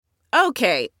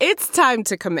Okay, it's time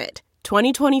to commit.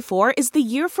 2024 is the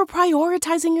year for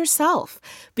prioritizing yourself.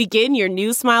 Begin your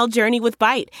new smile journey with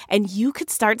Byte, and you could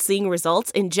start seeing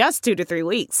results in just 2 to 3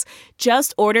 weeks.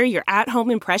 Just order your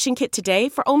at-home impression kit today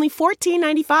for only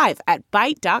 $14.95 at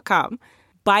Byte.com.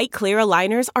 Byte Clear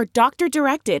aligners are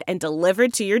doctor-directed and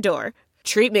delivered to your door.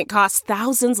 Treatment costs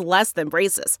thousands less than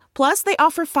braces. Plus, they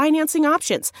offer financing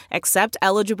options, accept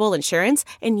eligible insurance,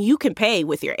 and you can pay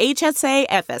with your HSA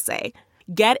FSA.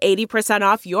 Get 80%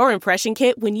 off your impression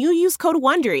kit when you use code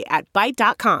WONDERY at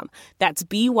Byte.com. That's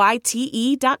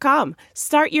BYTE.com.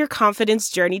 Start your confidence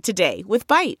journey today with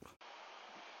Byte.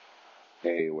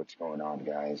 Hey, what's going on,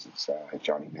 guys? It's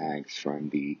Johnny Mags from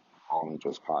the All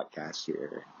Angels podcast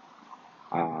here.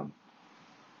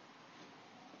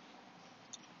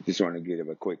 Just want to give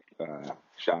a quick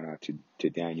shout out to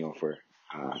Daniel for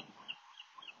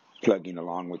plugging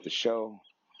along with the show.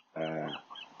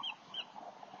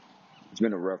 It's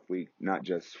been a rough week, not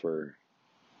just for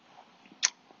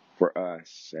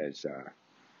us as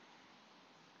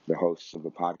the hosts of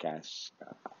the podcast,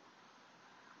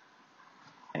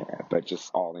 but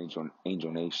just all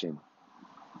Angel Nation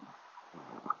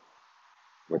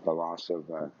with the loss of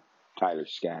Tyler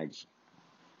Skaggs.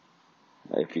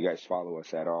 If you guys follow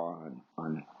us at all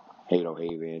on Halo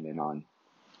Haven and on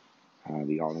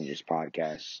the All Angels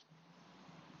podcast,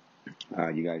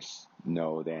 you guys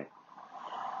know that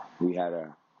we had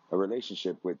a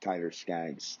relationship with Tyler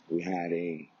Skaggs. We had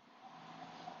a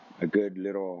good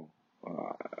little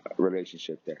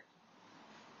relationship there.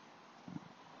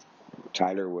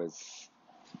 Tyler was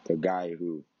the guy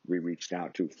who we reached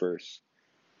out to first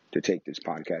to take this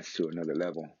podcast to another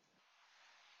level.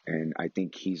 And I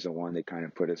think he's the one that kind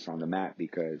of put us on the map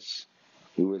because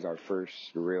he was our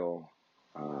first real,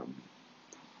 I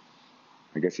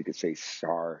guess you could say,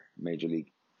 star major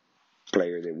league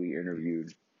player that we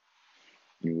interviewed.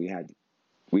 I mean,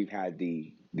 we've had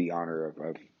the honor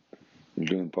of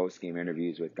doing post-game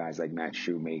interviews with guys like Matt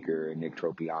Shoemaker and Nick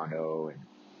Tropiano and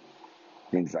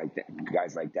things like that,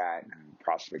 guys like that, and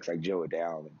prospects like Joe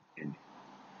Adele and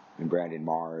Brandon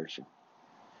Marsh.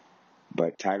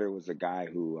 But Tyler was a guy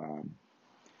who,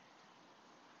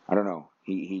 I don't know,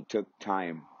 he took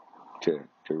time to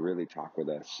really talk with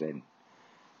us. And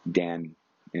Dan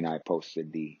and I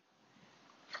posted the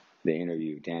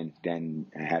interview. Dan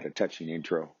had a touching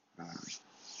intro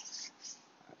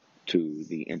to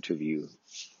the interview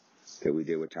that we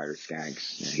did with Tyler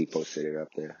Skaggs. And he posted it up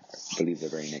there, I believe, the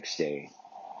very next day.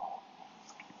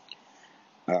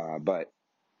 But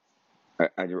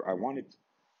I wanted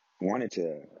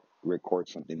to record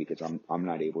something because I'm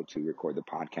not able to record the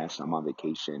podcast. I'm on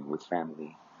vacation with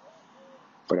family.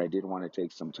 But I did want to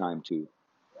take some time to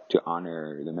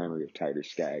honor the memory of Tyler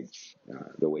Skaggs,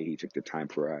 the way he took the time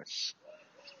for us.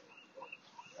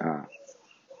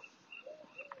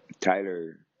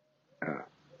 Tyler,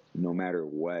 no matter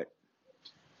what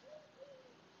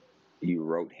you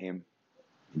wrote him,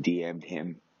 DM'd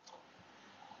him,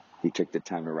 he took the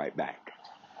time to write back.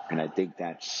 And I think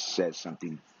that says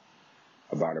something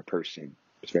about a person,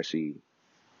 especially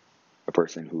a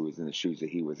person who was in the shoes that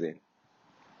he was in.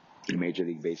 A Major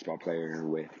League Baseball player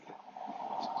with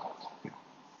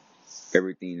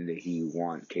everything that he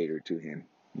wanted catered to him.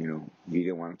 You know, he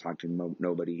didn't want to talk to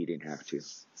nobody. He didn't have to.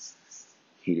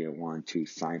 He didn't want to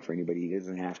sign for anybody. He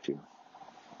doesn't have to.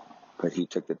 But he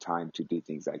took the time to do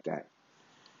things like that.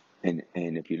 And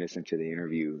if you listen to the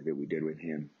interview that we did with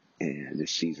him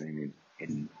this season,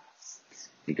 and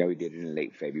the guy we did it in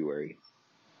late February,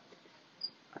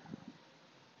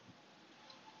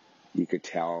 you could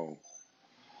tell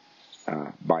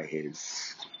by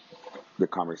the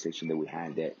conversation that we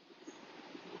had that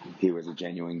he was a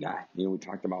genuine guy. You know, we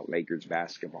talked about Lakers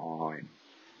basketball and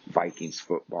Vikings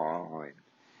football and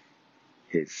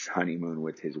his honeymoon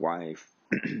with his wife.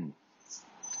 And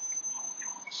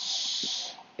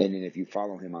then if you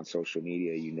follow him on social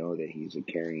media, you know that he's a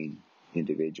caring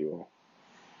individual.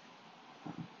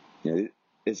 You know,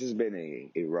 this has been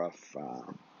a rough,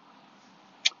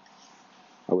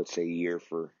 I would say, year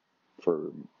for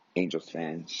Angels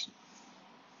fans,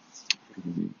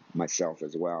 myself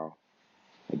as well.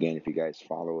 Again, if you guys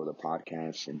follow the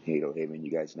podcast and Halo Haven,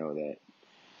 you guys know that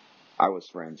I was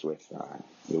friends with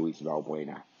Luis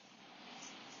Valbuena.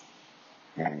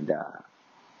 And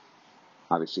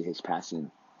obviously his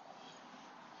passing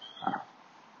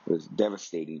was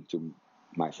devastating to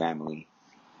my family.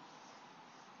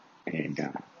 And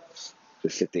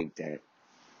just to think that,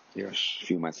 you know, a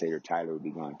few months later, Tyler would be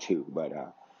gone too. But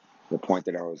the point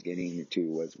that I was getting to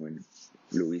was when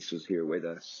Luis was here with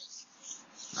us,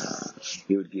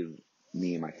 he would give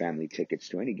me and my family tickets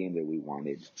to any game that we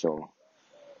wanted. So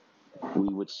we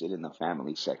would sit in the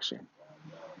family section,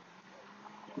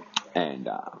 and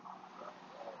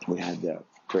we had the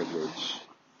privilege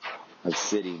of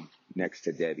sitting next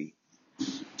to Debbie,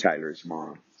 Tyler's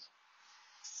mom.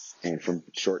 And from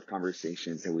short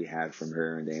conversations that we had from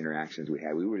her and the interactions we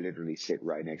had, we would literally sit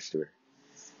right next to her.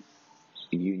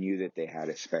 You knew that they had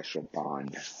a special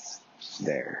bond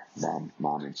there,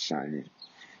 mom and son. And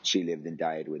she lived and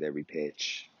died with every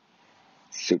pitch.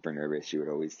 Super nervous. She would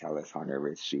always tell us how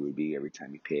nervous she would be every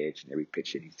time he pitched and every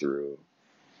pitch that he threw.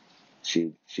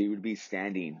 She would be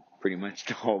standing pretty much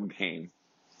the whole game.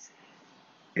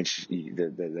 And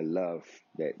the love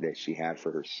that she had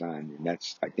for her son. And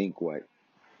that's, I think, what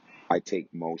I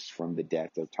take most from the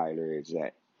death of Tyler is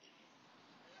that,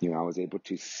 I was able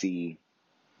to see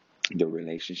the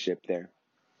relationship there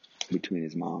between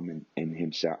his mom and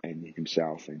himself and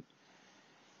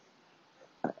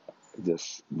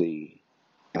this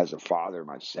as a father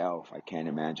myself, I can't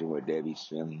imagine what Debbie's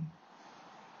feeling.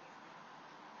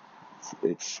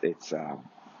 It's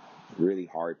really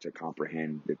hard to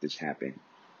comprehend that this happened.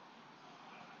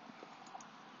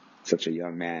 Such a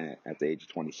young man at the age of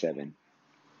 27,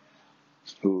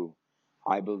 who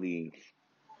I believe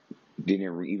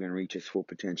didn't even reach his full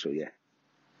potential yet.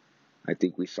 I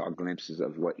think we saw glimpses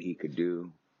of what he could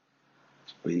do,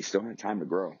 but he still had time to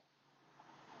grow.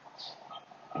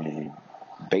 And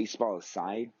baseball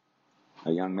aside,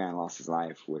 a young man lost his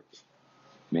life with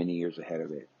many years ahead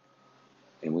of it.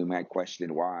 And we might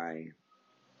question why.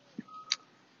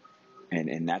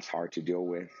 And that's hard to deal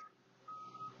with.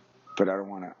 But I don't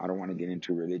want to get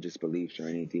into religious beliefs or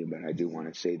anything, but I do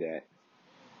want to say that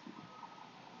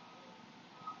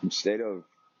instead of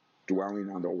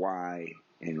dwelling on the why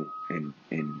and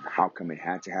how come it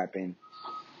had to happen,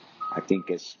 I think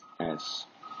as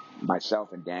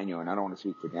myself and Daniel, and I don't want to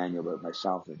speak for Daniel, but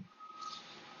myself and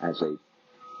as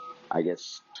I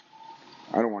guess,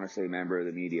 I don't want to say member of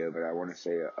the media, but I want to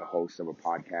say a host of a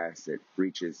podcast that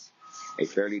reaches a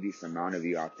fairly decent amount of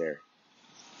you out there,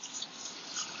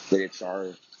 that it's our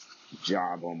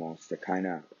job almost to kind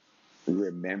of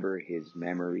remember his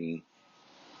memory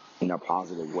in a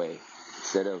positive way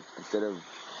instead of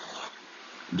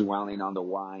dwelling on the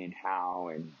why and how,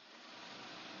 and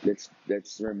let's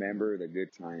remember the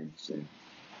good times. And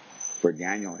for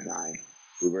Daniel and I,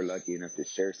 we were lucky enough to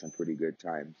share some pretty good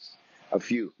times. A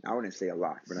few, I wouldn't say a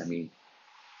lot, but I mean,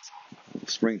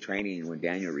 spring training when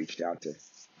Daniel reached out to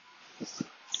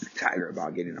Tyler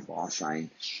about getting a ball signed,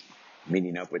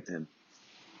 meeting up with him,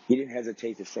 he didn't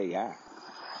hesitate to say yeah.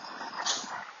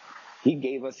 He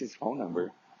gave us his phone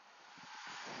number.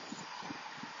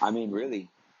 I mean, really,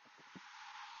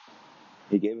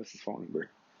 he gave us his phone number,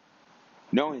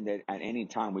 knowing that at any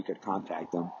time we could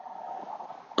contact him,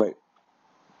 but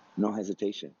no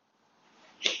hesitation.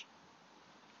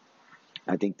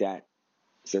 I think that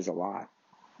says a lot,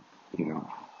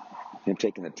 him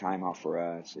taking the time off for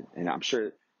us. And I'm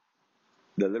sure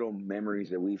the little memories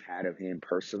that we've had of him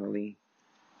personally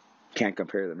can't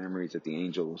compare to the memories that the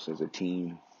Angels as a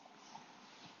team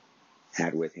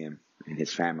had with him and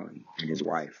his family and his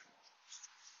wife.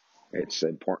 It's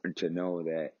important to know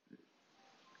that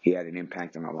he had an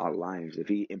impact on a lot of lives. If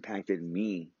he impacted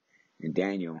me and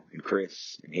Daniel and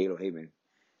Chris and Halo Haven,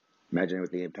 imagine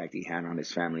what the impact he had on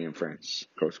his family and friends,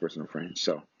 close personal friends.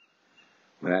 So,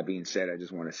 with that being said, I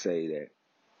just want to say that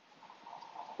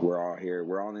we're all here.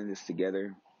 We're all in this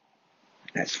together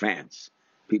as fans.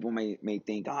 People may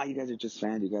think, you guys are just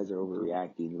fans. You guys are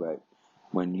overreacting. But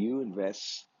when you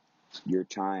invest your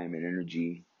time and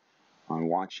energy on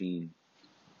watching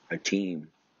a team,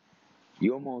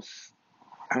 you almost,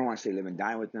 I don't want to say live and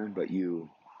die with them, but you're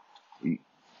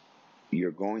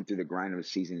going through the grind of a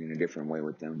season in a different way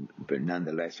with them, but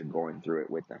nonetheless, you're going through it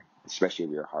with them, especially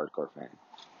if you're a hardcore fan.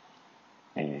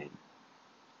 And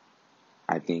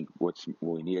I think what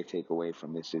we need to take away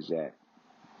from this is that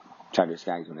Tyler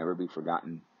Skaggs will never be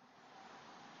forgotten.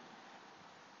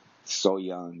 So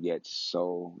young, yet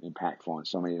so impactful in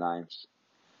so many lives,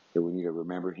 that we need to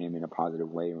remember him in a positive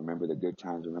way, remember the good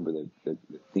times, remember the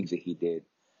things that he did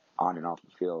on and off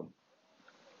the field.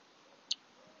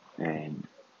 And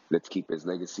let's keep his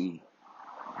legacy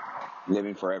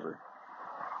living forever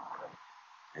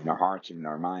in our hearts and in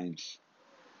our minds.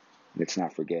 Let's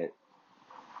not forget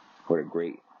what a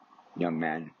great young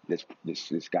man this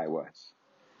guy was.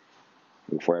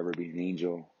 He'll forever be an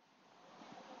angel.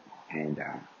 And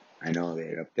I know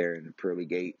that up there in the pearly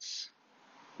gates,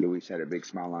 Luis had a big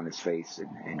smile on his face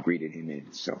and greeted him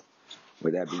in. So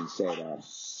with that being said,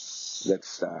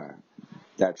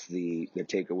 that's the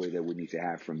takeaway that we need to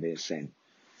have from this. And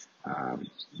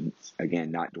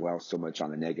again, not dwell so much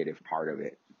on the negative part of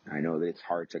it. I know that it's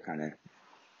hard to kind of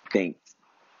think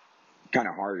kind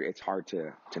of hard. It's hard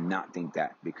to not think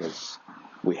that, because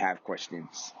we have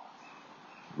questions.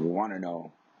 We want to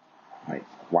know, like,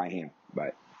 why him?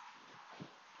 But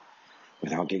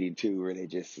without getting too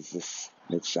religious,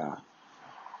 let's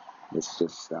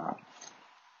just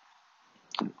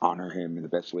honor him in the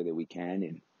best way that we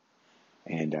can,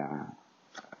 and Are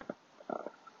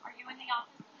you in the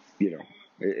office? you know,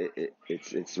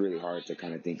 it's really hard to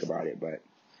kind of think about it, but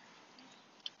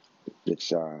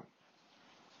let's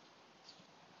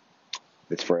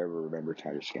forever remember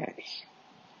Tyler Skaggs.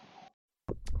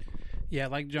 Yeah,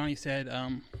 like Johnny said,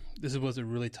 this was a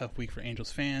really tough week for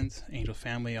Angels fans, Angels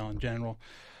family in general.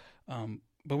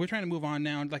 But we're trying to move on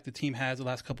now, like the team has the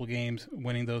last couple games,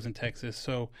 winning those in Texas.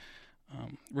 So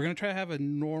we're going to try to have a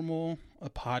normal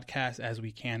podcast as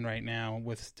we can right now,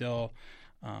 with still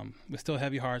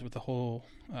heavy hearts with the whole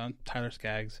Tyler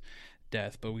Skaggs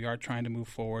death. But we are trying to move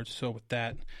forward. So with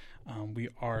that, we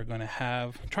are going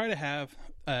to try to have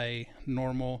a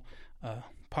normal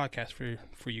podcast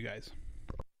for you guys.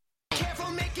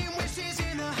 Careful making wishes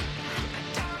in the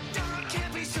dark,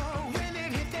 can't be sure when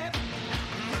it hit that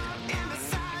mark in the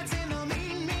sides in the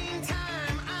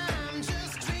meantime. I'm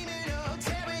just dreaming of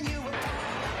tearing you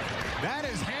apart. That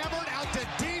is hammered out to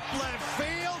deep left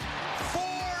field.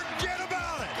 Forget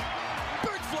about it.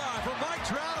 Big fly from Mike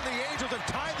Trout, and the Angels have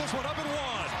tied this one up at 1.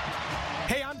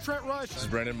 Hey, I'm Trent Rush. This is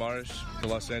Brendan Marsh, the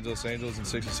Los Angeles Angels and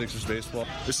 66ers baseball.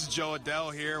 This is Joe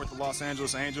Adele here with the Los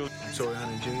Angeles Angels. Torrey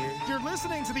Hunter Jr. You're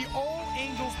listening to the All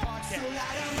Angels podcast.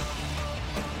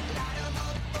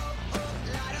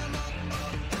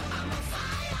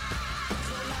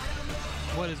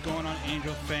 What is going on,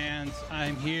 Angel fans?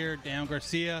 I'm here, Dan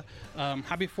Garcia.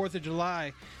 Happy 4th of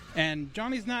July. And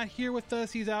Johnny's not here with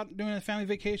us. He's out doing a family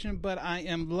vacation, but I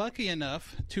am lucky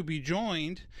enough to be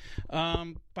joined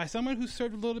by someone who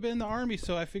served a little bit in the Army,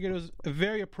 so I figured it was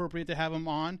very appropriate to have him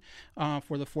on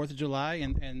for the 4th of July,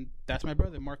 and that's my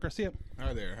brother, Mark Garcia.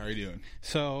 Hi there, how are you doing?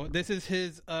 So this is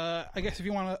his, I guess if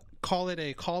you want to call it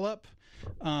a call-up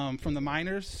from the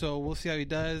minors, so we'll see how he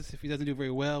does. If he doesn't do very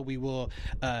well, we will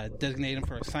designate him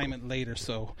for assignment later,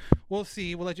 so we'll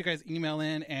see. We'll let you guys email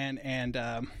in,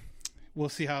 and we'll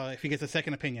see if he gets a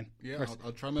second opinion. Yeah,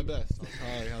 I'll try my best.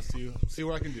 I'll see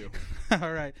what I can do.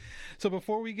 All right. So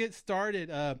before we get started,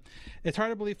 it's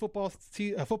hard to believe football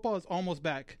is almost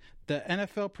back. The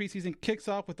NFL preseason kicks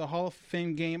off with the Hall of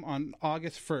Fame game on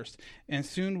August 1st, and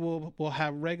soon we'll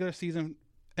have regular season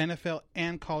NFL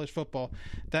and college football.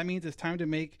 That means it's time to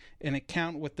make an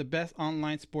account with the best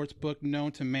online sports book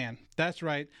known to man. That's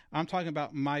right, I'm talking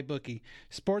about MyBookie.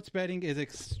 Sports betting is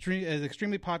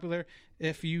extremely popular.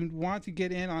 If you want to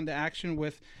get in on the action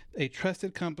with a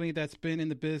trusted company that's been in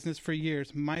the business for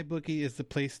years, MyBookie is the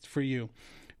place for you.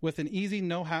 With an easy,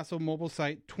 no-hassle mobile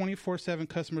site, 24/7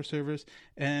 customer service,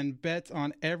 and bets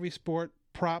on every sport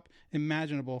prop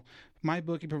imaginable,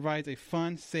 MyBookie provides a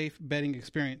fun, safe betting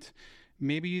experience.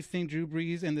 Maybe you think Drew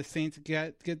Brees and the Saints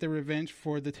get their revenge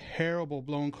for the terrible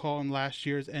blown call in last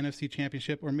year's NFC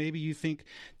Championship, or maybe you think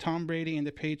Tom Brady and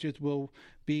the Patriots will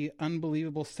be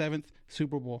unbelievable 7th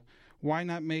Super Bowl. Why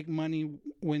not make money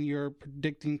when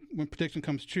prediction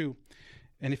comes true?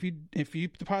 And if you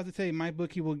deposit today,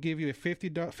 MyBookie will give you a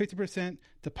 50%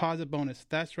 deposit bonus.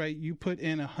 That's right, you put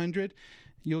in $100,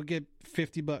 you'll get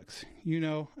 $50. You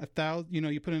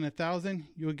put in $1,000,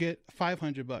 you'll get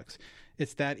 $500.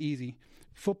 It's that easy.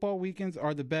 Football weekends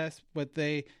are the best, but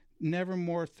they never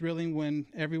more thrilling when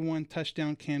every one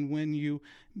touchdown can win you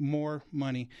more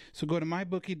money. So go to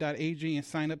mybookie.ag and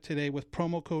sign up today with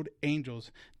promo code ANGELS.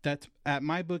 That's at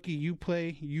MyBookie. You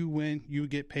play, you win, you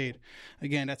get paid.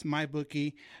 Again, that's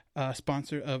MyBookie,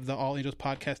 sponsor of the All Angels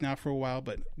podcast now for a while,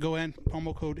 but go in,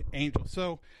 promo code ANGELS.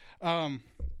 So,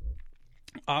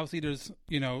 obviously there's,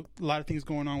 a lot of things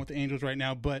going on with the Angels right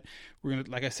now, but we're going to,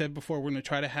 like I said before, we're going to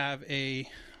try to have a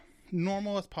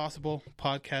normal as possible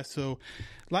podcast. So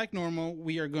like normal,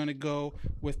 we are going to go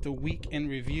with the week in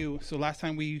review. So last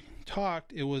time we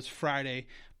talked, it was Friday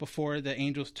before the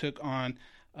Angels took on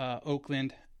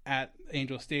Oakland at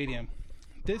Angel Stadium.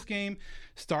 This game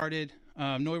started,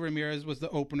 Noe Ramirez was the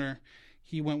opener.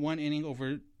 He went one inning,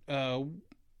 2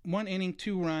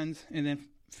 runs, and then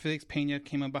Felix Pena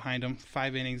came up behind him,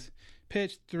 5 innings,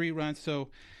 pitched 3 runs. So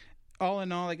all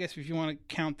in all, I guess if you want to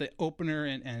count the opener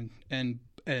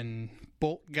and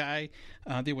Bolt guy,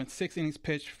 they went 6 innings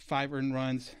pitched, 5 earned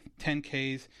runs, 10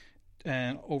 Ks,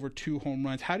 and over 2 home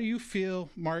runs. How do you feel,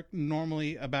 Mark,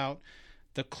 normally about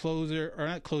the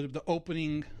the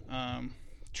opening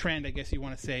trend, I guess you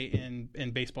want to say,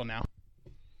 in baseball now?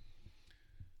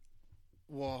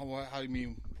 Well, how do you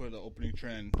mean for the opening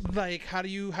trend? Like, how do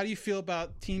you feel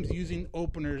about teams using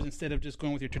openers instead of just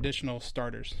going with your traditional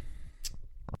starters?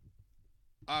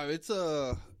 I would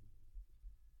say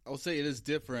it is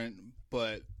different,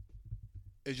 but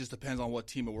it just depends on what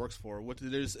team it works for.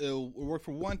 It'll work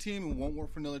for one team and won't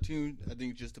work for another team. I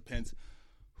think it just depends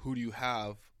who do you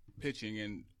have pitching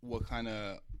and what kind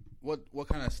of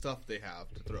stuff they have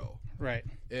to throw. Right.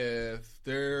 If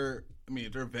they're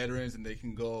veterans and they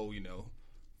can go,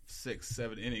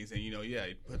 6-7 innings, and you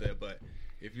put that. But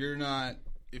if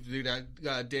they got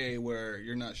a day where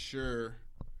you're not sure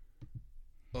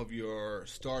of your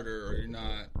starter or you're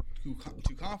not too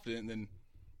confident, then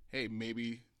hey,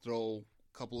 maybe throw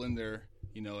a couple in there,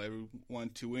 every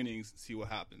 1-2 innings, see what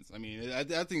happens. I mean, I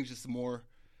think it's just more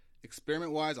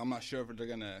experiment wise. I'm not sure if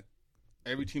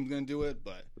every team's gonna do it,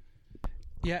 but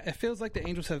yeah, it feels like the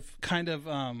Angels have kind of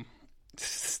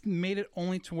made it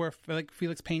only to where like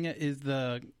Felix Pena is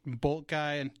the bolt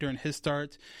guy and during his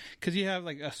starts, because you have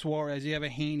like a Suarez, you have a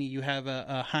Haney, you have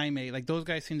a Jaime. Like those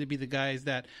guys seem to be the guys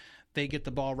that they get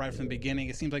the ball right from the beginning.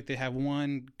 It seems like they have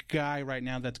one guy right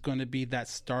now that's going to be that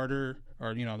starter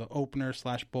or, the opener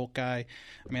 / bolt guy.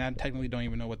 I mean, I technically don't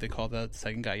even know what they call the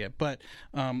second guy yet. But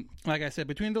like I said,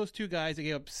 between those two guys, they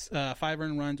gave up 5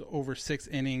 earned runs over 6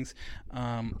 innings.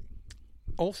 Matt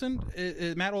Olson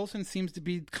seems to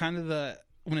be kind of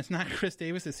when it's not Chris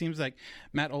Davis, it seems like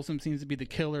Matt Olson seems to be the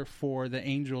killer for the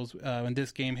Angels in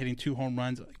this game, hitting 2 home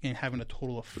runs and having a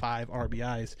total of 5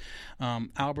 RBIs.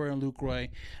 Albert and Lucroy,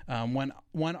 one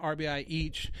RBI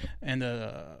each, and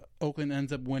Oakland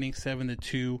ends up winning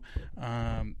 7-2.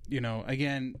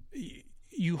 Again,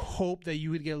 you hope that you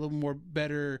would get a little more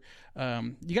better.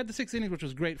 You got the 6 innings, which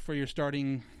was great for your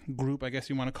starting group, I guess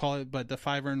you want to call it, but the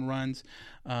 5 earned runs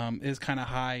is kind of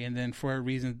high. And then for a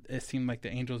reason, it seemed like the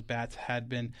Angels' bats had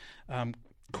been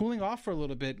cooling off for a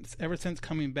little bit ever since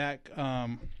coming back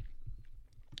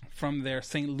from their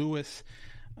St. Louis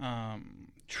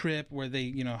trip where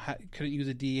they couldn't use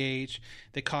a DH.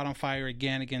 They caught on fire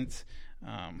again against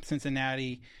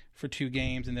Cincinnati for 2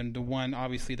 games, and then the one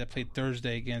obviously that played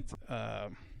Thursday against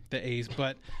the A's,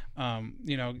 but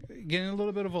getting a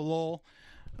little bit of a lull.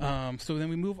 So then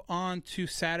we move on to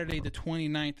Saturday the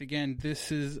 29th. Again,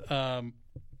 this is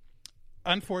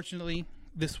unfortunately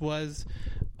this was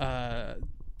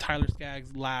Tyler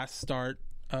Skaggs' last start.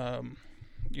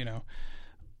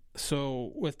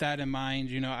 So with that in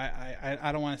mind,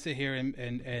 I don't want to sit here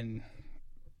and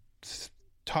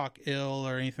talk ill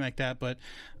or anything like that, but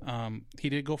he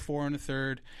did go 4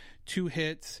 1/3, 2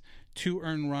 hits, 2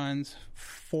 earned runs,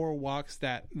 4 walks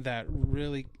that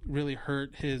really, really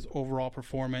hurt his overall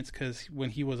performance, because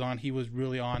when he was on, he was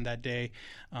really on that day.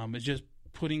 It's just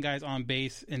putting guys on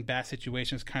base in bad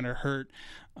situations kind of hurt.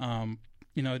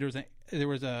 There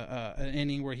was an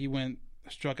inning where he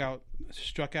struck out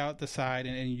the side,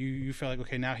 and you felt like,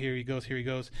 okay, now here he goes.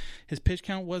 His pitch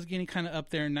count was getting kind of up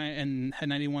there and had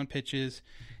 91 pitches.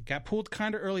 Got pulled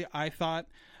kind of early, I thought.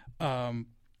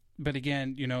 But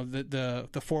again,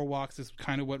 the 4 walks is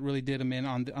kind of what really did him in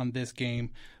on this game.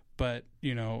 But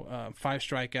 5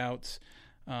 strikeouts.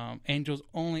 Angels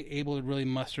only able to really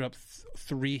muster up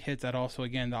 3 hits at all. So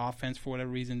again, the offense for whatever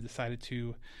reason decided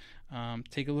to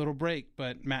take a little break.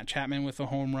 But Matt Chapman with a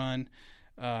home run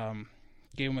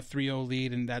gave him a 3-0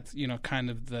 lead, and that's kind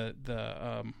of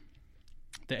the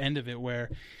end of it, where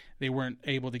they weren't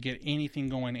able to get anything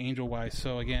going Angel wise.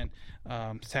 So again,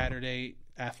 Saturday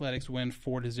Athletics win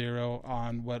 4-0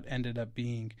 on what ended up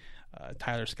being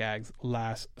Tyler Skaggs'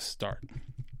 last start.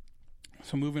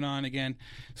 So moving on again.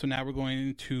 So now we're going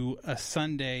into a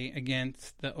Sunday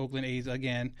against the Oakland A's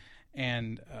again,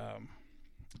 and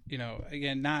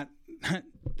again not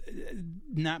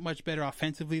much better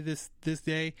offensively this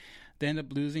day. They end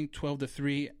up losing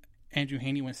 12-3. Andrew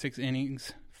Haney went 6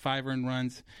 innings, 5 earned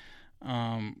runs.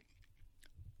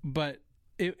 But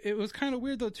it was kind of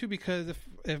weird though too, because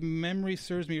if memory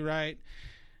serves me right,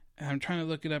 and I'm trying to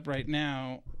look it up right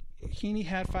now, Haney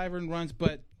had 5 earned runs,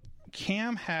 but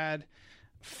Cam had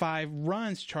 5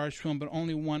 runs charged to him, but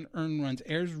only 1 earned runs.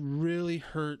 Errors really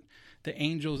hurt the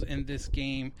Angels in this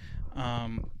game,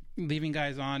 leaving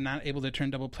guys on, not able to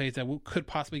turn double plays that could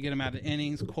possibly get him out of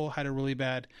innings. Cole had a really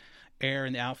bad error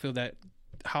in the outfield that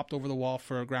hopped over the wall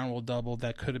for a ground rule double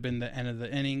that could have been the end of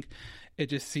the inning. It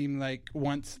just seemed like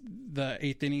once the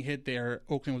 8th inning hit there,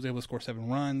 Oakland was able to score 7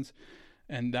 runs,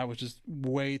 and that was just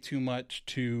way too much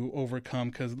to overcome,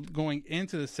 because going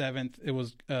into the 7th, it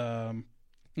was a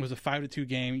 5-2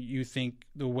 game. You think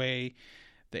the way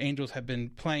the Angels have been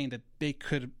playing that they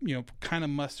could, kind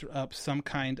of muster up some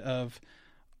kind of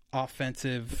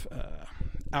offensive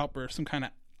outburst, some kind of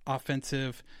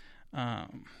offensive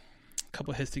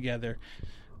couple hits together.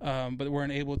 But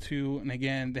weren't able to. And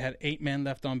again, they had 8 men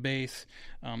left on base.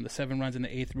 The 7 runs in the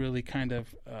 8th really kind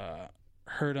of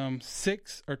hurt them.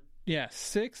 6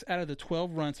 out of the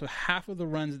 12 runs, so half of the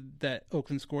runs that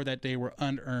Oakland scored that day were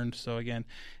unearned. So again,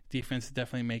 defense is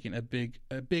definitely making a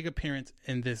big appearance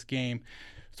in this game.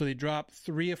 So they dropped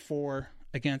 3 of 4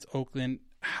 against Oakland.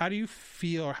 How do you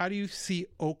feel, or how do you see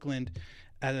Oakland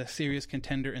as a serious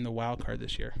contender in the wild card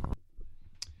this year?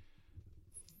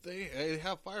 They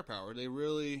have firepower. They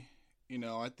really,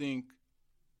 I think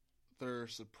they're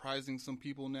surprising some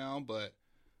people now, but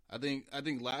I think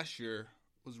last year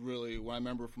was really what I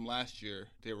remember from last year.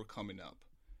 They were coming up,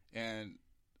 and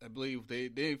I believe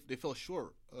they fell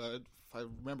short. If I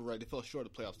remember right, they fell short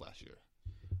of the playoffs last year.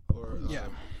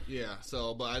 Yeah.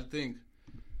 So, but I think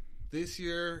this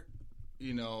year,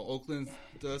 Oakland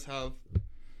does have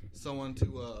someone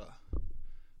to.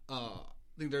 I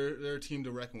think they're a team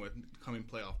to reckon with coming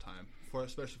playoff time,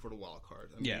 especially for the wild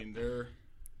card. I mean,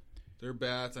 their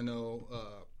bats. I know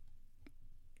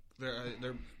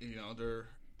they're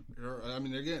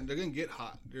gonna get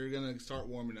hot. They're gonna start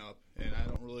warming up, and I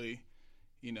don't really,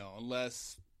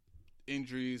 unless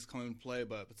injuries come into play.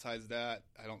 But besides that,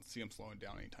 I don't see them slowing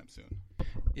down anytime soon.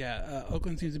 Yeah,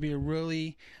 Oakland seems to be a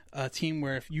really team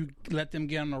where if you let them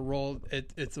get on a roll,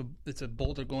 it's a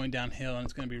boulder going downhill, and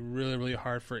it's going to be really, really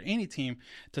hard for any team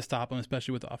to stop them,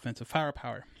 especially with the offensive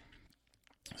firepower.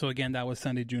 So again, that was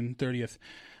Sunday, June 30th.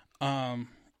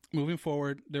 Moving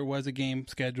forward, there was a game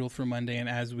scheduled for Monday, and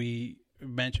as we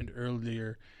mentioned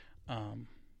earlier,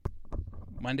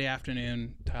 Monday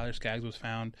afternoon, Tyler Skaggs was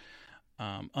found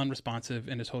unresponsive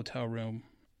in his hotel room,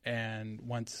 and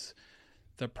once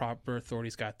the proper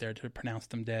authorities got there to pronounce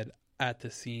them dead at the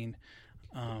scene.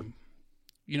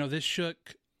 This shook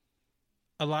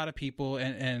a lot of people,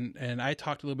 and I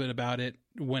talked a little bit about it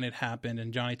when it happened,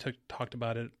 and Johnny talked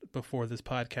about it before this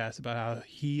podcast about how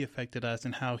he affected us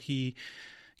and how he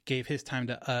gave his time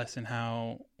to us, and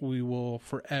how we will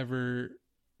forever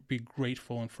be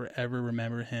grateful and forever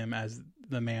remember him as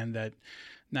the man that,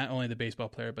 not only the baseball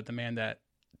player, but the man that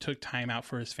took time out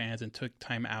for his fans and took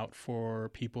time out for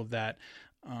people that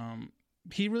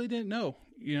he really didn't know.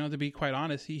 To be quite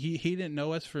honest, he didn't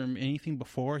know us from anything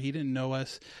before. He didn't know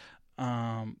us,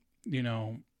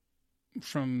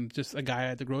 from just a guy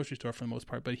at the grocery store for the most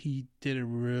part. But he did a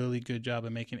really good job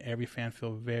of making every fan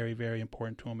feel very, very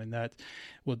important to him, and that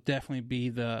will definitely be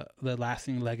the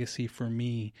lasting legacy for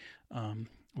me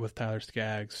with Tyler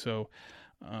Skaggs. So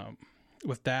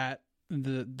with that,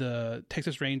 the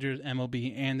Texas Rangers,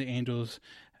 MLB, and the Angels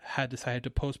had decided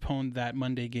to postpone that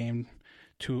Monday game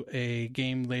to a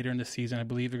game later in the season. I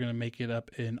believe they're going to make it up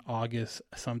in August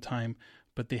sometime,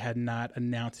 but they had not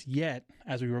announced yet,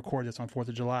 as we record this on 4th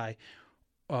of July,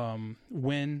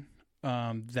 when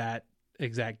that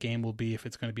exact game will be, if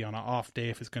it's going to be on an off day,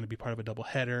 if it's going to be part of a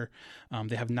doubleheader.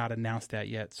 They have not announced that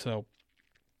yet. So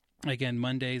again,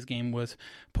 Monday's game was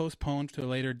postponed to a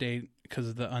later date because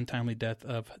of the untimely death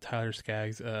of Tyler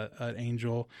Skaggs, an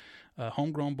Angel, a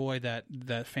homegrown boy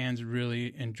that fans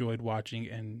really enjoyed watching,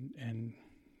 and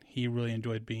he really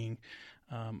enjoyed being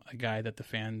a guy that the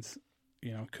fans,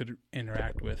 could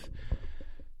interact with.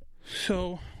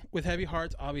 So with heavy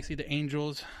hearts, obviously the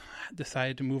Angels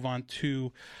decided to move on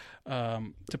to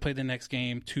play the next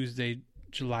game Tuesday,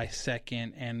 July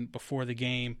 2nd, and before the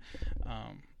game,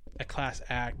 a class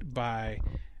act by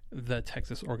the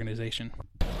Texas organization.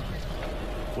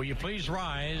 Will you please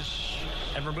rise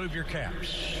and remove your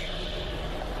caps?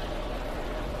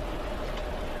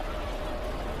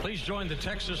 Please join the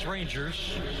Texas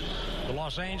Rangers, the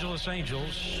Los Angeles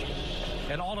Angels,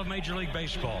 and all of Major League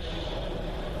Baseball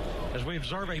as we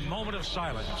observe a moment of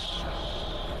silence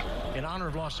in honor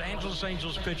of Los Angeles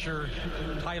Angels pitcher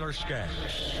Tyler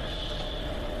Skaggs.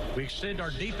 We extend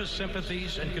our deepest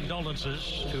sympathies and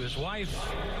condolences to his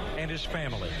wife and his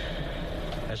family,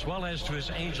 as well as to his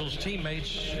Angels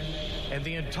teammates and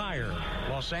the entire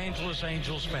Los Angeles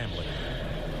Angels family.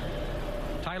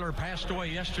 Tyler passed away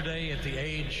yesterday at the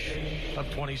age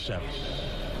of 27.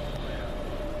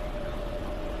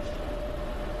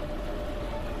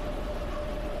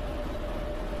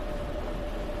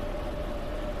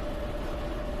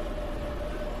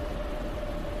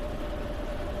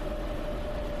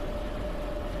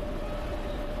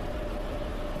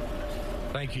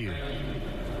 Thank you.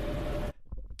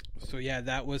 So yeah,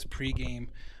 that was pregame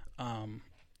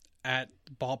at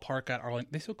ballpark at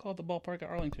Arlington. They still call it the ballpark at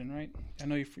Arlington, right? I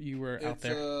know you were out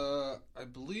there. I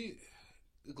believe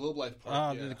the Globe Life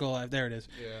Park. The Globe Life. There it is.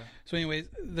 Yeah. So anyways,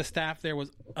 the staff there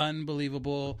was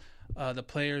unbelievable. The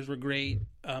players were great.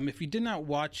 If you did not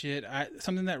watch it,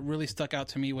 something that really stuck out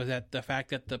to me was that the fact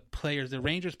that the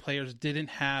Rangers players didn't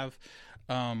have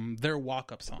their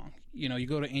walk-up song. You know, you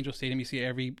go to Angel Stadium, you see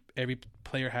every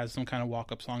player has some kind of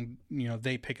walk-up song, you know,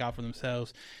 they pick out for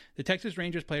themselves. The Texas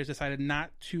Rangers players decided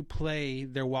not to play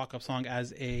their walk-up song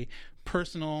as a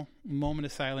personal moment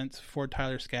of silence for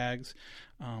Tyler Skaggs.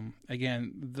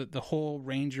 Again, the whole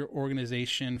Ranger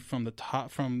organization from the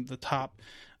top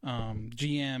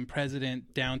GM,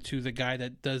 president, down to the guy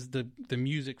that does the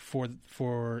music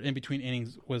for In Between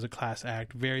Innings was a class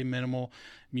act. Very minimal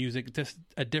music, just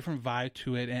a different vibe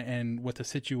to it, and with the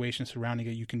situation surrounding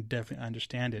it, you can definitely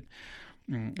understand it.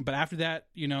 But after that,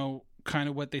 you know, kind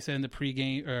of what they said in the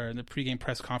pregame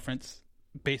press conference,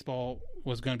 baseball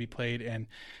was going to be played,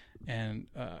 and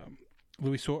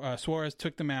Luis Suarez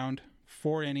took the mound,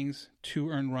 4 innings, 2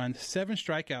 earned runs, 7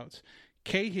 strikeouts.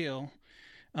 Cahill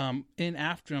in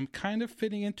after him, kind of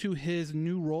fitting into his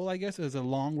new role, I guess, as a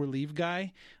long relief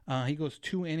guy. He goes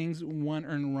 2 innings, 1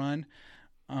 earned run.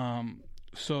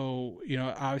 So, you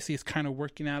know, obviously it's kind of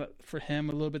working out for him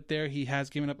a little bit there. He has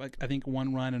given up, I think,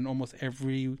 1 run in almost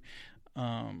every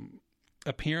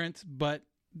appearance, but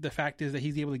the fact is that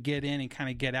he's able to get in and kind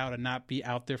of get out and not be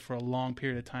out there for a long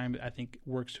period of time, I think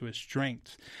works to his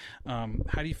strengths. How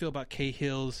do you feel about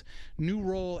Cahill's new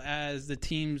role as the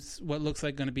team's what looks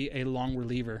like going to be a long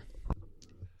reliever?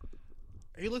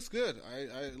 He looks good.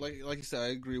 I like you said,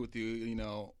 I agree with you. You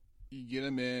know, you get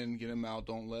him in, get him out,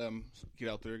 don't let him get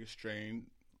out there, get strained.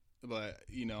 But,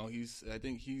 you know, I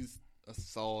think he's a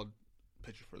solid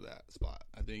pitcher for that spot.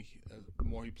 I think the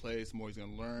more he plays, the more he's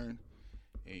going to learn.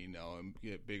 And, you know, and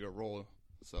get a bigger role.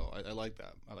 So I like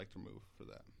that. I like to move for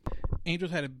that. Angels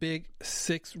had a big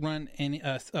 4-run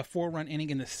inning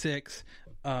in the 6th.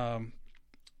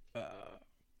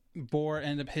 Bohr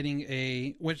ended up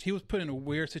hitting which he was put in a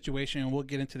weird situation, and we'll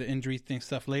get into the injury thing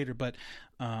stuff later. But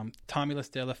Tommy La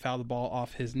Stella fouled the ball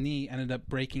off his knee, ended up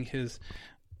being his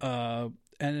tibia.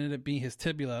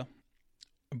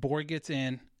 Bohr gets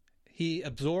in. He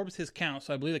absorbs his count,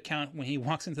 so I believe the count when he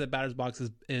walks into the batter's box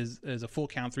is a full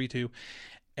count, 3-2.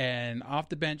 And off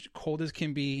the bench, cold as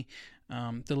can be,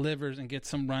 delivers and gets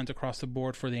some runs across the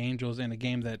board for the Angels in a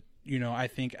game that, you know, I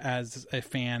think as a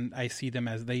fan, I see them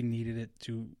as they needed it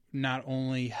to not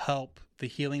only help the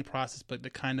healing process, but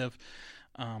to kind of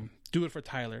do it for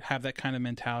Tyler, have that kind of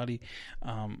mentality.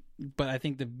 But I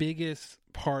think the biggest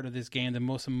part of this game, the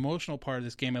most emotional part of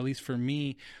this game, at least for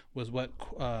me, was what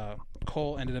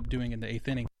Cole ended up doing in the 8th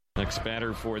inning. Next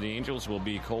batter for the Angels will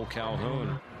be Cole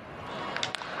Calhoun.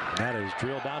 That is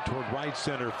drilled out toward right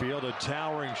center field. A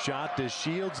towering shot.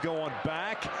 DeShields going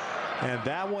back, and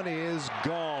that one is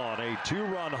gone. A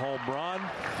 2-run home run.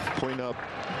 Point up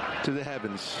to the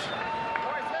heavens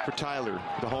for Tyler.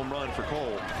 The home run for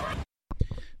Cole.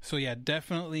 So, yeah,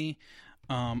 definitely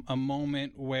a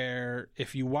moment where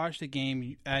if you watch the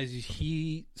game, as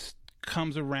he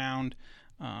comes around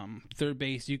third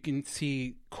base, you can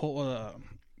see Cole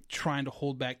trying to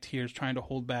hold back tears, trying to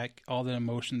hold back all the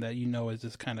emotion that you know is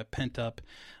just kind of pent up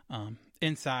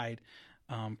inside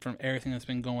from everything that's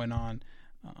been going on.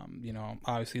 You know,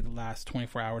 obviously the last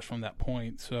 24 hours from that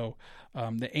point. So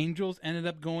the Angels ended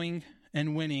up going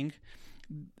and winning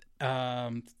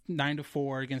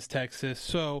 9-4 against Texas.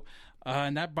 So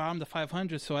and that brought them to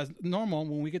 500. So as normal,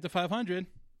 when we get to 500,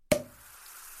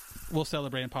 we'll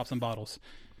celebrate and pop some bottles.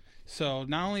 So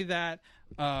not only that,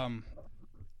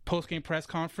 post-game press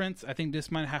conference, I think this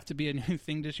might have to be a new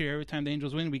thing this year. Every time the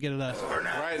Angels win, we get it.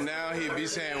 Right now, he'd be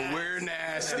saying, "We're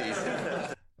nasty."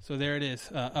 So there it is.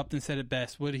 Upton said it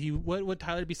best. What would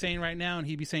Tyler be saying right now? And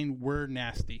he'd be saying, "We're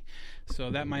nasty." So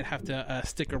that might have to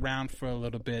stick around for a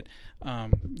little bit.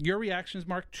 Your reactions,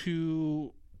 Mark,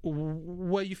 to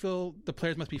what you feel the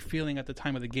players must be feeling at the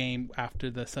time of the game after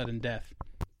the sudden death?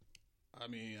 I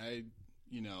mean,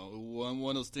 one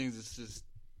of those things is just,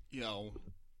 you know,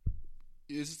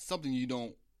 it's just something you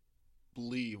don't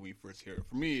believe when you first hear it.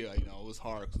 For me, it was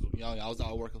hard because, you know, I was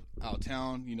out of work out of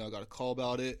town. You know, I got a call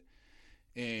about it.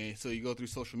 And so you go through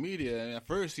social media, and at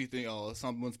first you think, oh,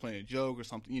 someone's playing a joke or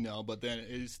something, you know, but then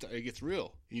it gets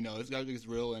real. You know, it gets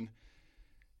real, and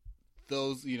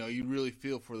those, you know, you really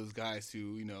feel for those guys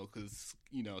who, you know, because,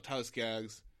 you know, Tyler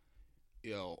Skaggs,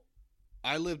 you know,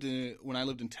 when I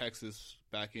lived in Texas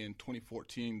back in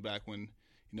 2014, back when,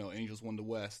 you know, Angels won the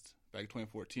West, back in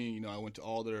 2014, you know, I went to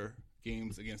all their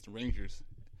games against the Rangers.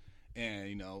 And,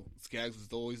 you know, Skaggs was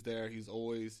always there. He's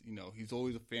always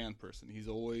a fan person. He's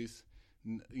always,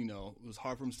 you know, it was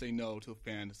hard for him to say no to a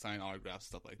fan to sign autographs,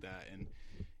 stuff like that. And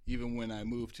even when I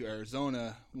moved to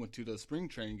Arizona, went to the spring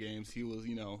training games, he was,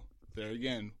 you know, there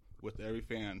again, with every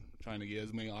fan, trying to get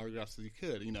as many autographs as he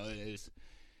could. You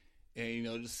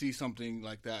know, to see something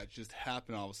like that just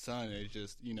happen all of a sudden, it's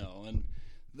just, you know, and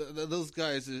those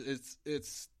guys,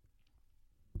 it's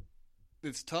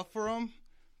tough for them,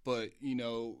 but, you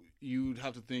know, you'd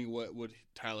have to think what would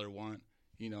Tyler want,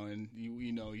 you know, and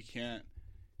you can't,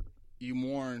 you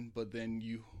mourn, but then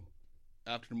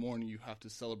after mourning, you have to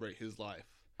celebrate his life.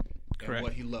 Correct. And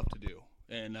what he loved to do,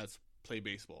 and that's play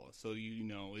baseball. So you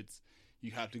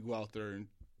have to go out there and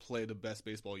play the best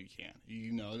baseball you can.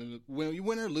 You know, when you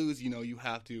win or lose, you know, you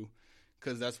have to,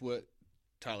 because that's what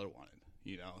Tyler wanted.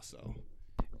 You know, so.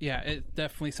 Yeah, it's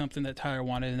definitely something that Tyler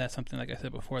wanted, and that's something, like I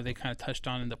said before, they kind of touched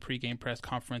on in the pregame press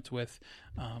conference with,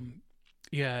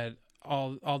 you had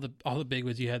all the big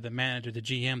ones. You had the manager, the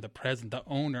GM, the president, the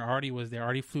owner already was there,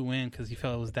 already flew in because he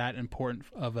felt it was that important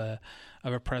of a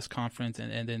press conference,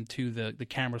 and then the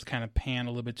cameras kind of pan a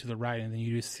little bit to the right, and then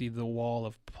you just see the wall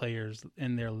of players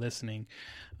in there listening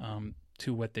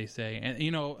to what they say. And,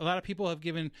 you know, a lot of people have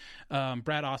given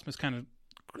Brad Ausmus kind of,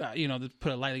 to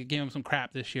put it lightly, gave him some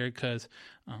crap this year because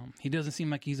he doesn't seem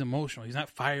like he's emotional. He's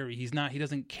not fiery. He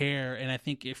doesn't care. And I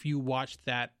think if you watch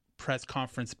that press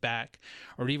conference back,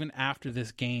 or even after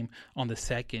this game on the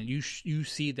second, you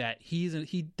see that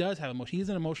he does have emotion. He's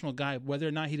an emotional guy. Whether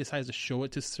or not he decides to show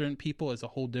it to certain people is a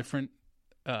whole different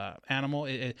animal.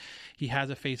 He has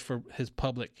a face for his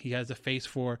public. He has a face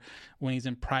for when he's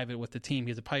in private with the team.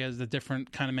 He probably has a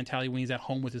different kind of mentality when he's at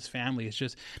home with his family. It's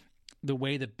just the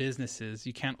way the business is.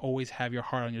 You can't always have your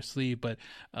heart on your sleeve, but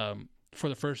for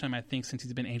the first time, I think, since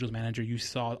he's been Angels manager, you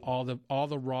saw all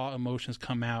the raw emotions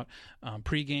come out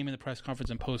pre-game in the press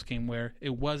conference and post-game, where it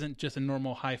wasn't just a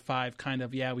normal high five kind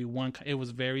of, yeah, we won. It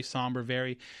was very somber,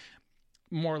 very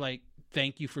more like,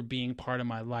 thank you for being part of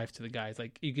my life to the guys.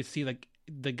 Like, you could see, like,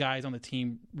 the guys on the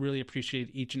team really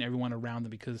appreciate each and everyone around them,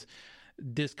 because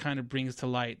this kind of brings to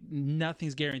light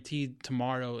nothing's guaranteed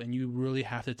tomorrow, and you really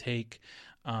have to take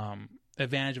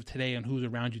advantage of today and who's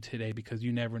around you today, because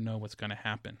you never know what's going to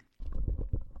happen.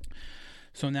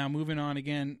 So now moving on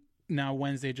again, now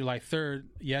Wednesday, July 3rd,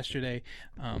 yesterday,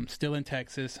 still in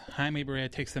Texas, Jaime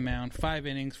Barria takes the mound, 5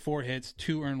 innings, 4 hits,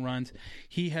 2 earned runs.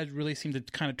 He has really seemed to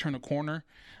kind of turn a corner.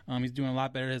 He's doing a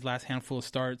lot better his last handful of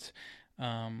starts.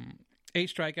 8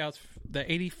 strikeouts,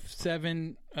 the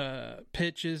 87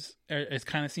 pitches, it's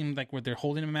kind of seemed like where they're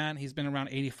holding him at. He's been around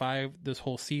 85 this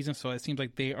whole season, so it seems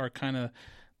like they are kind of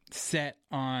set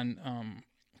on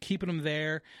keeping him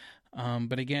there.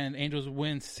 But again, Angels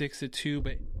win 6-2,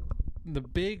 but the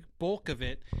big bulk of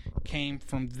it came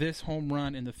from this home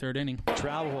run in the 3rd inning.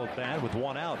 Trout will bat with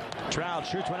 1 out. Trout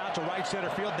shoots one out to right center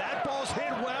field. That ball's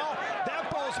hit well. That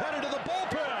ball's headed to the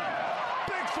bullpen.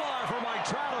 Big fly for Mike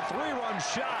Trout, a 3-run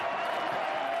shot.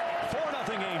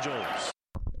 4-0 Angels.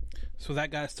 So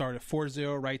that got started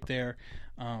 4-0 right there.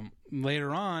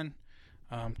 Later on,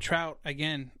 Trout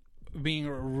again being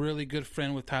a really good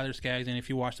friend with Tyler Skaggs, and if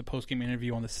you watch the post-game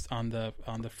interview on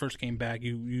the first game back,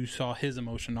 you saw his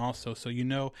emotion also. So you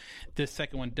know this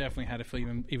second one definitely had to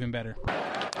feel even better.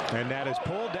 And that is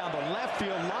pulled down the left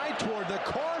field line toward the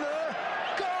corner.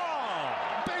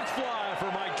 Gone! Big fly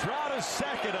for Mike Trout, his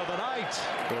 2nd of the night.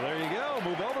 Well, there you go.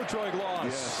 Move over, Troy Gloss.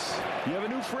 Yes. You have a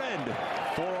new friend.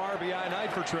 4 RBI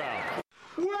night for Trout.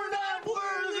 We're not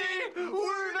worthy!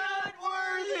 We're not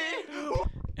worthy!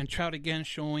 And Trout again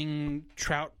doing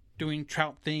Trout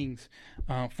things.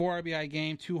 4 RBI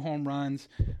game, 2 home runs.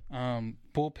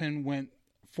 Bullpen went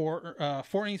 4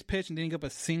 innings pitched and didn't give up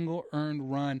a single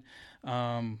earned run,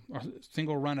 or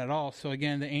single run at all. So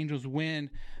again, the Angels win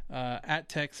at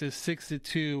Texas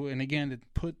 6-2, and again to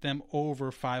put them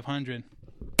over 500.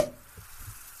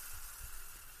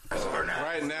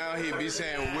 Right now, he'd be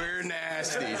saying, we're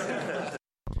nasty.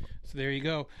 So there you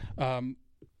go.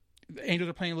 The Angels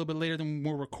are playing a little bit later than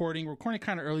we're recording. We're recording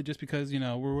kind of early just because,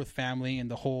 we're with family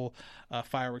and the whole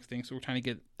fireworks thing. So we're trying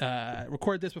to get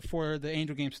record this before the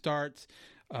Angel game starts.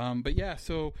 But yeah,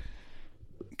 so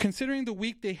considering the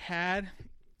week they had,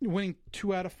 winning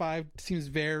 2 out of 5 seems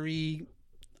very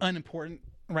unimportant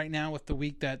right now with the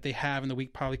week that they have and the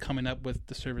week probably coming up with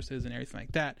the services and everything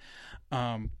like that.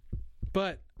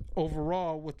 But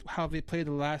overall, with how they played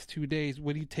the last 2 days,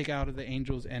 what do you take out of the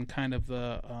Angels and kind of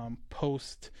the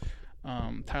post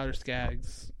Tyler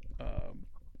Skaggs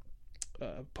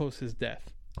post his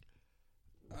death?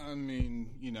 I mean,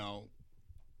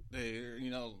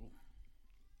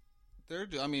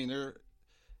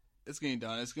 it's getting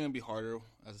done. It's going to be harder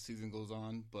as the season goes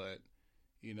on, but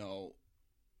it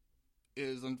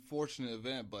is an unfortunate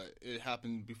event, but it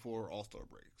happened before All-Star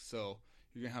break. So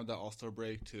you're going to have that All-Star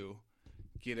break to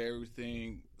get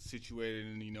everything situated,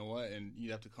 and and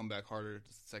you have to come back harder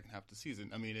the second half of the season.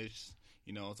 I mean, it's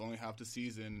You know, it's only half the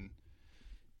season,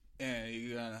 and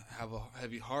you're gonna have a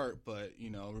heavy heart. But you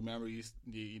know, remember,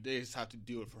 they just have to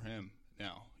do it for him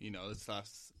now. You know, this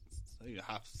last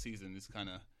half the season is kind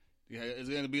of. Yeah, it's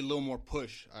going to be a little more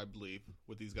push, I believe,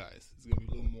 with these guys. It's going to be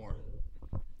a little more.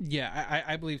 Yeah,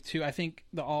 I believe too. I think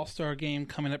the All-Star game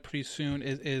coming up pretty soon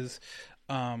is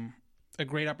a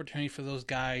great opportunity for those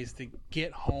guys to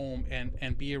get home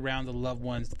and be around the loved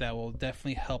ones. That will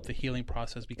definitely help the healing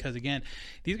process, because again,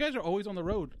 these guys are always on the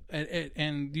road,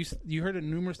 and you heard it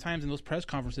numerous times in those press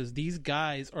conferences. These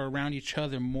guys are around each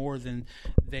other more than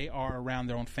they are around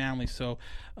their own family. So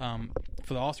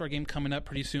for the All-Star game coming up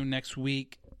pretty soon next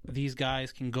week, these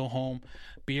guys can go home,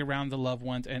 be around the loved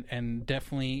ones, and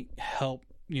definitely help,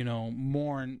 you know,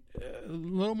 mourn a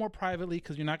little more privately,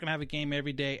 because you're not going to have a game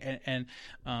every day, and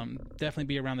definitely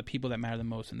be around the people that matter the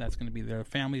most, and that's going to be their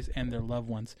families and their loved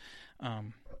ones.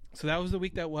 So that was the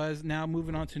week that was. Now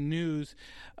moving on to news.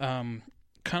 Kind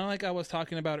of like I was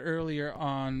talking about earlier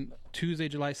on Tuesday,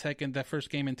 July 2nd, that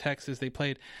first game in Texas they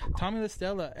played, Tommy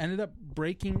LaStella ended up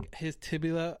breaking his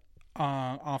tibia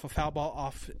off a foul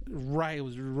ball it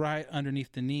was right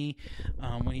underneath the knee.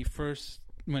 When it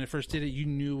first did it, you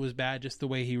knew it was bad just the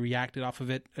way he reacted off of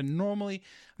it. And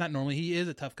he is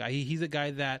a tough guy. He's a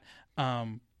guy that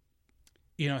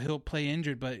you know, he'll play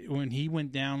injured, but when he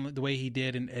went down the way he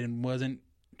did and wasn't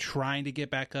trying to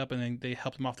get back up, and then they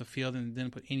helped him off the field and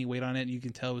didn't put any weight on it, you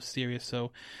can tell it was serious.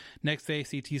 So next day,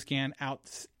 CT scan,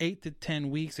 out 8 to 10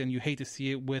 weeks, and you hate to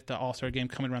see it with the All-Star game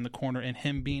coming around the corner, and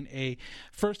him being a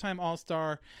first-time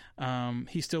All-Star.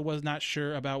 He still was not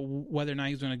sure about whether or not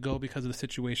he was going to go because of the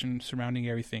situation surrounding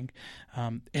everything.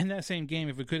 In that same game,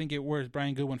 if it couldn't get worse,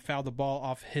 Brian Goodwin fouled the ball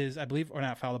off his, I believe, or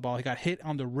not fouled the ball, he got hit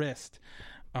on the wrist,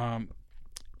 and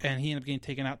he ended up getting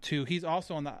taken out too. He's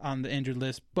also on the injured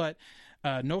list, but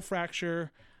no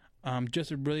fracture, just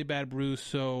a really bad bruise.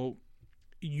 So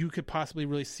you could possibly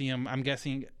really see him. I'm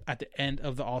guessing at the end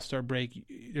of the All-Star break,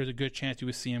 there's a good chance you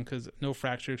would see him, because no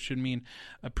fracture should mean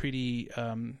a pretty,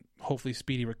 hopefully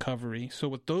speedy recovery. So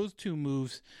with those two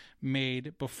moves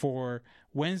made before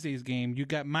Wednesday's game, you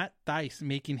got Matt Thaiss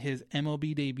making his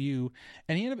MLB debut,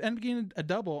 and he ended up getting a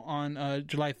double on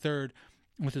July 3rd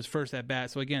with his first at bat.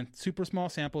 So again, super small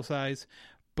sample size,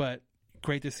 but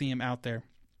great to see him out there.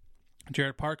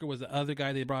 Jared Parker was the other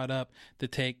guy they brought up to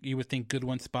take, you would think,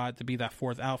 Goodwin's spot to be that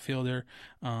fourth outfielder.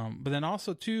 But then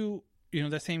also, too, you know,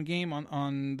 that same game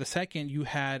on the second, you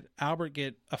had Albert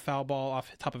get a foul ball off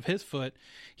the top of his foot.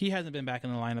 He hasn't been back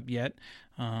in the lineup yet.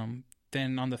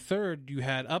 Then on the third, you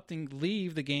had Upton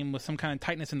leave the game with some kind of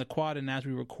tightness in the quad, and as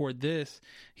we record this,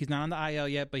 he's not on the IL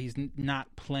yet, but he's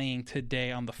not playing today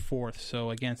on the 4th.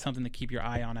 So, again, something to keep your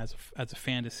eye on as a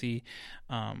fan to see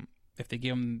if they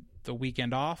give him the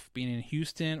weekend off, being in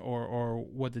Houston, or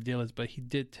what the deal is. But he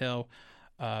did tell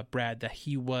Brad that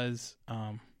he was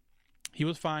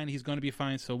fine. He's going to be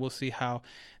fine. So we'll see how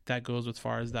that goes as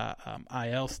far as that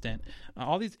IL stint.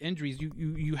 All these injuries,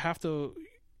 you have to,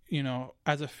 you know,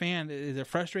 as a fan, is it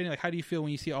frustrating? Like, how do you feel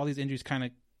when you see all these injuries kind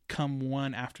of come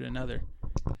one after another?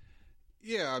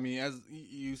 Yeah, I mean, as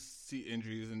you see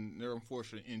injuries, and they're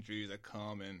unfortunate injuries that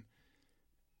come, and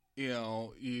you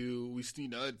know,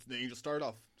 the Angels started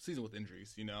off season with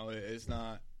injuries. You know, it's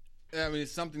not. I mean,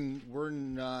 it's something we're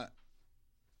not.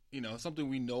 You know, something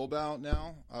we know about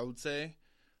now, I would say,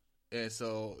 and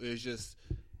so it's just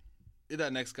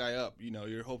that next guy up. You know,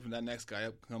 you're hoping that next guy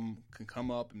up can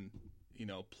come up and, you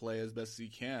know, play as best as he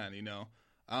can. You know,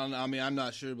 I'm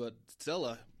not sure, but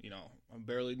Stella, you know, I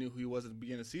barely knew who he was at the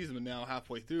beginning of the season, but now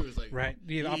halfway through, it's like, right,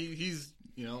 he's,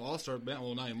 you know, All-Star.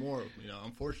 Well, not anymore, you know,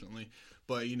 unfortunately.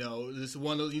 But, you know, this is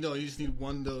one of those, you know, you just need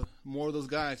more of those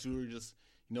guys who are just,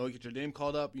 you know, get your name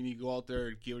called up. You need to go out there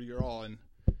and give it your all, and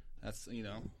that's, you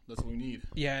know, that's what we need.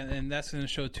 Yeah, and that's going to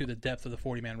show, too, the depth of the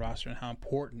 40-man roster and how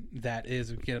important that is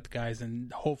to get up the guys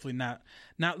and hopefully not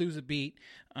lose a beat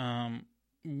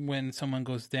when someone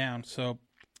goes down. So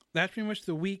that's pretty much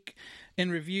the week in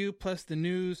review, plus the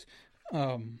news.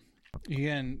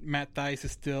 Again, Matt Thaiss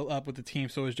is still up with the team,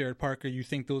 so is Jared Parker. You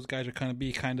think those guys are going to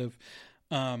be kind of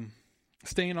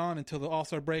staying on until the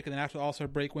All-Star break, and then after the All-Star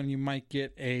break, when you might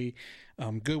get a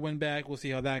good win back, we'll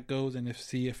see how that goes, and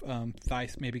see if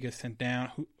Thaiss maybe gets sent down.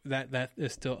 That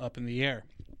is still up in the air.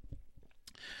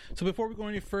 So before we go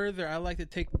any further, I'd like to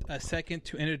take a second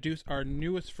to introduce our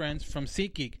newest friends from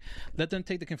SeatGeek. Let them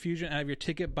take the confusion out of your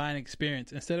ticket buying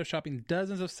experience. Instead of shopping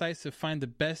dozens of sites to find the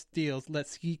best deals, let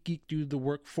SeatGeek do the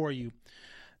work for you.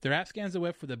 Their app scans the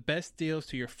web for the best deals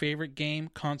to your favorite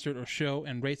game, concert, or show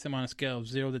and rates them on a scale of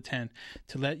 0 to 10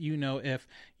 to let you know if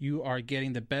you are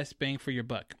getting the best bang for your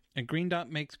buck. A green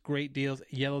dot makes great deals,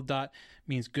 a yellow dot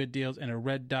means good deals, and a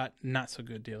red dot, not so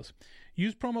good deals.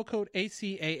 Use promo code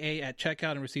ACAA at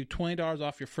checkout and receive $20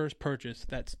 off your first purchase.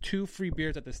 That's 2 free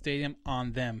beers at the stadium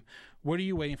on them. What are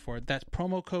you waiting for? That's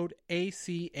promo code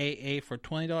ACAA for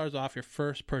 $20 off your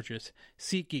first purchase.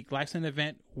 SeatGeek, life's an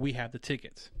event. We have the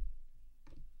tickets.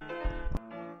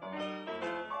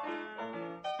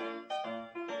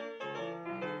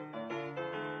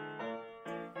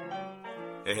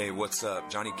 Hey, what's up?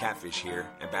 Johnny Catfish here,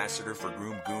 ambassador for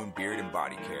Groom Goon Beard and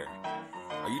Body Care.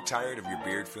 Are you tired of your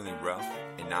beard feeling rough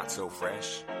and not so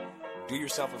fresh? Do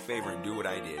yourself a favor and do what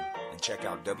I did and check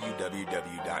out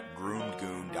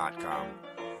www.groomgoon.com.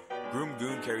 Groom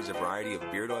Goon carries a variety of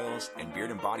beard oils and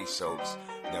beard and body soaps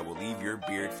that will leave your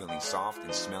beard feeling soft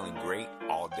and smelling great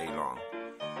all day long.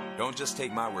 Don't just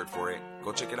take my word for it.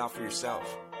 Go check it out for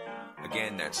yourself.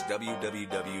 Again, that's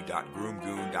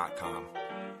www.groomgoon.com.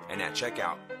 And at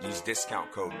checkout, use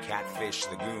discount code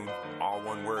CATFISHTheGoon, all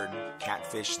one word,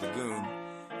 CATFISHTheGoon,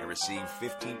 and receive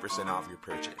 15% off your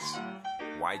purchase.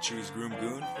 Why choose Groom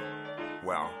Goon?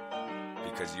 Well,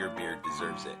 because your beard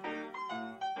deserves it.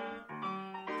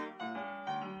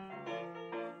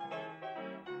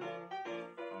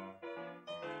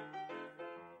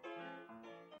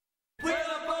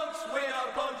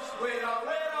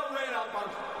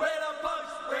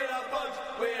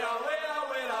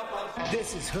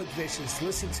 This is Hook Vicious.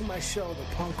 Listen to my show, The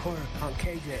Punk Corner, on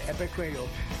KJ Epic Radio,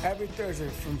 every Thursday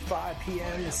from 5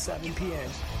 p.m. to 7 p.m.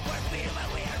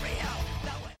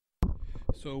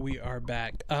 So we are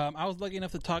back. I was lucky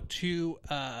enough to talk to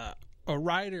a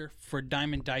writer for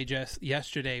Diamond Digest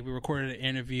yesterday. We recorded an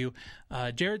interview.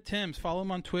 Jared Timms, follow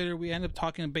him on Twitter. We ended up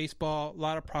talking baseball, a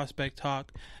lot of prospect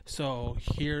talk. So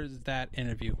here's that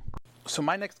interview. So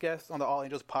my next guest on the All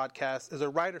Angels podcast is a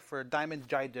writer for Diamond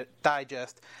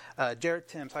Digest, Jared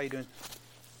Timms. How you doing?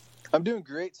 I'm doing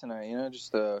great tonight. You know,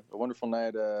 just a wonderful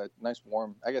night, nice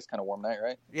warm, I guess kind of warm night,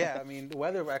 right? Yeah, I mean, the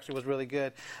weather actually was really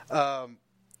good.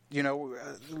 You know,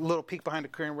 a little peek behind the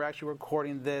curtain, we're actually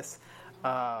recording this,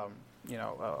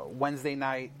 Wednesday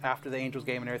night after the Angels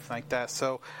game and everything like that.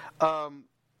 So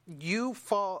you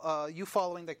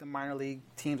following like the minor league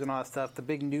teams and all that stuff, the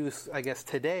big news, I guess,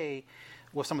 today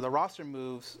with some of the roster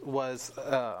moves was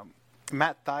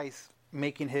Matt Thaiss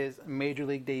making his major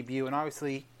league debut. And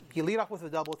obviously, he lead off with a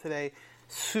double today.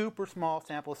 Super small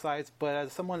sample size, but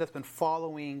as someone that's been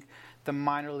following the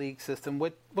minor league system,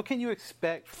 what can you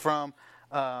expect from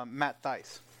Matt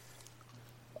Thaiss?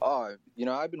 You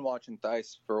know, I've been watching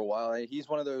Thaiss for a while. He's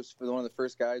one of the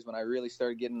first guys when I really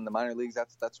started getting in the minor leagues.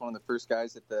 That's one of the first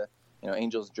guys that the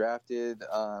Angels drafted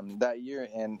that year,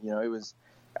 and it was.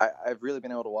 I've really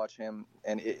been able to watch him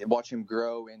and watch him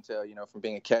grow into, from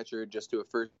being a catcher just to a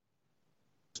first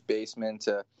baseman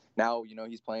to now,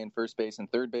 he's playing first base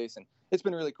and third base, and it's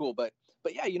been really cool. But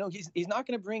yeah, he's not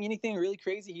going to bring anything really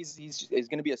crazy. He's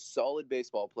going to be a solid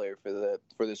baseball player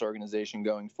for this organization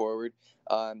going forward.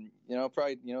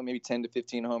 Probably, maybe 10 to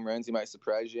 15 home runs. He might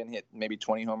surprise you and hit maybe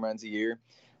 20 home runs a year.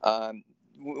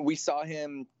 We saw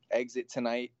him exit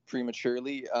tonight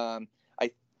prematurely. I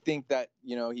think that,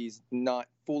 he's not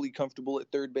fully comfortable at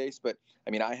third base, but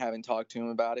I mean, I haven't talked to him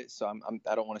about it, so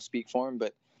I don't want to speak for him,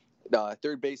 but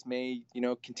third base may,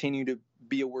 continue to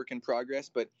be a work in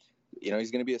progress, but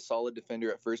he's going to be a solid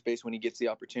defender at first base when he gets the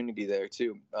opportunity there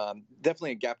too.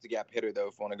 Definitely a gap-to-gap hitter though,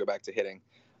 if I want to go back to hitting.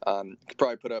 Could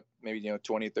probably put up maybe,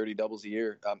 20 or 30 doubles a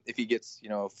year if he gets,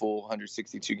 a full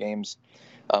 162 games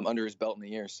under his belt in the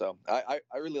year. So I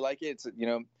really like it. It's,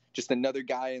 just another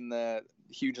guy in the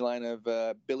huge line of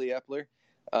Billy Epler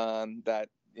that,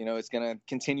 is going to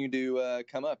continue to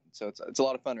come up. So it's a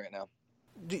lot of fun right now.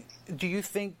 Do you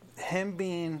think him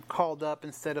being called up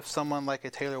instead of someone like a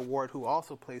Taylor Ward who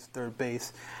also plays third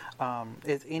base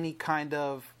is any kind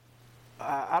of,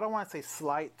 I don't want to say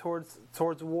slight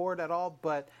towards Ward at all,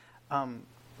 but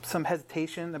some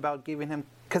hesitation about giving him,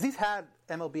 because he's had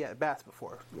MLB at bats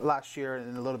before, last year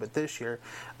and a little bit this year.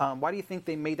 Why do you think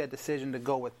they made that decision to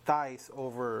go with Thaiss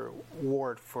over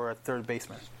Ward for a third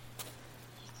baseman?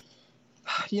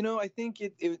 I think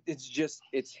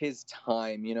it's his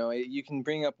time. You can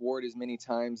bring up Ward as many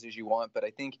times as you want, but I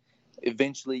think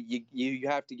eventually you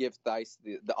have to give Thaiss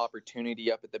the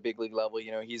opportunity up at the big league level.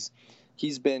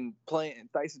 He's been playing.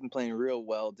 Thaiss has been playing real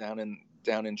well down in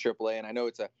AAA, and I know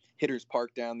it's a hitter's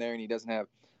park down there, and he doesn't have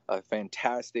a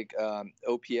fantastic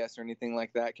OPS or anything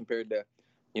like that compared to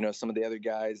some of the other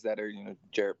guys that are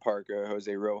Jarrett Parker,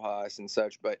 Jose Rojas, and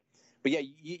such, but yeah,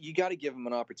 you got to give him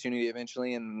an opportunity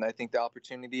eventually, and I think the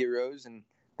opportunity arose, and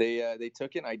they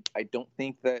took it. I don't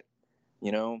think that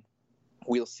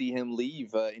we'll see him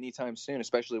leave anytime soon,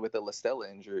 especially with the La Stella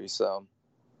injury. So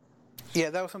Yeah,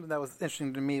 that was something that was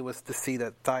interesting to me, was to see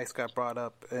that Theis got brought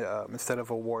up instead of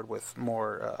a Ward with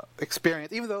more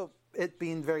experience, even though it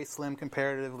being very slim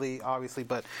comparatively, obviously,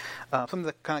 but something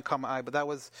that kind of caught my eye. But that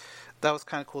was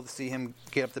kind of cool to see him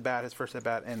get up to bat, his first at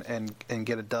bat, and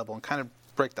get a double and kind of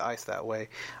break the ice that way.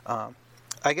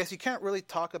 I guess you can't really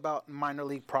talk about minor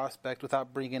league prospect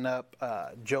without bringing up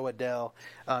Jo Adell.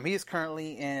 He is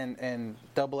currently in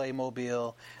Double-A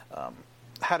Mobile.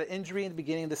 Had an injury in the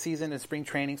beginning of the season in spring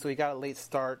training, so he got a late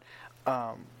start.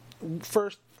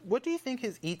 First, what do you think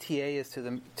his ETA is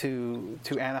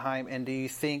to Anaheim, and do you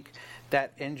think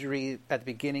that injury at the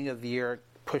beginning of the year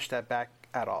pushed that back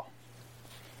at all?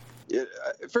 Yeah,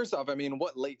 first off, I mean,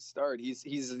 what late start?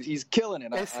 He's killing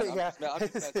it.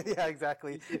 Yeah,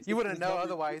 exactly. You wouldn't know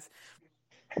otherwise.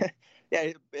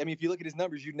 Yeah, I mean, if you look at his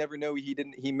numbers, you'd never know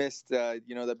he missed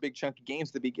the big chunk of games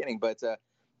at the beginning. But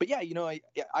yeah,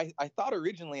 I thought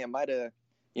originally it might have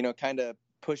kind of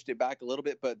pushed it back a little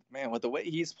bit. But man, with the way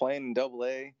he's playing in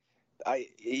Double-A,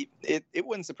 it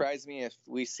wouldn't surprise me if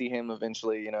we see him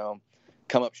eventually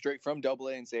come up straight from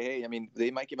Double-A and say, hey, I mean, they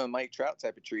might give him a Mike Trout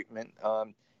type of treatment.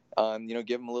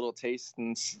 Give him a little taste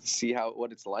and see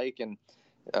what it's like. And,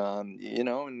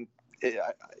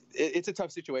 it's a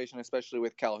tough situation, especially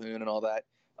with Calhoun and all that.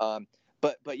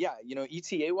 But yeah,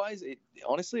 ETA wise,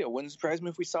 honestly, it wouldn't surprise me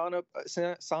if we saw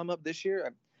him up this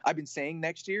year. I've been saying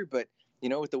next year, but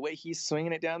with the way he's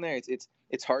swinging it down there,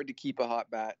 it's hard to keep a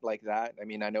hot bat like that. I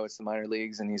mean, I know it's the minor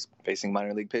leagues and he's facing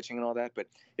minor league pitching and all that, but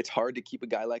it's hard to keep a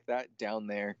guy like that down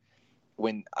there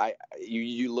when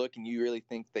you look and you really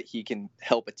think that he can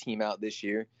help a team out this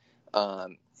year.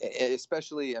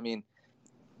 Especially, I mean,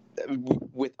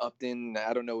 with Upton,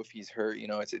 I don't know if he's hurt.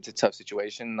 It's a tough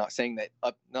situation. Not saying that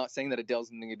Adell's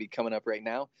going to be coming up right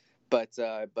now, but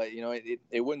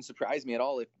it wouldn't surprise me at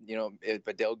all if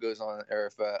Adell goes on, or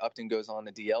if Upton goes on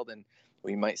the DL, then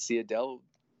we might see Adell.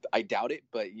 I doubt it,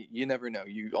 but you never know.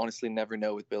 You honestly never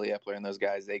know with Billy Epler and those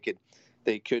guys. They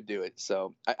could do it.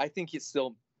 So I think he's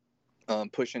still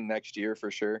pushing next year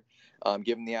for sure.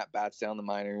 Given the at bats down the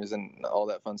minors and all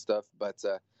that fun stuff,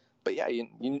 but yeah,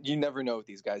 you never know with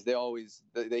these guys.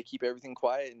 They keep everything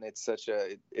quiet, and it's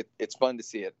it's fun to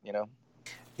see it.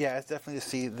 Yeah, it's definitely to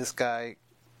see this guy,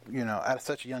 at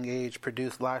such a young age,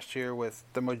 produce last year with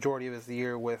the majority of his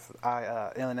year with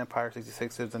Inland Empire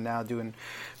 66ers, and now doing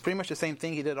pretty much the same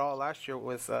thing he did all last year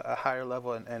with a higher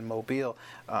level in Mobile.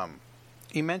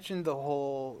 You mentioned the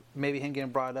whole maybe him getting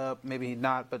brought up, maybe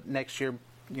not, but next year,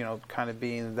 kind of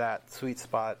being that sweet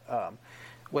spot.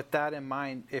 With that in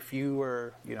mind, if you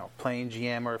were, playing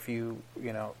GM, or if you,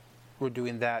 were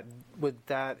doing that, would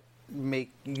that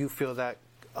make you feel that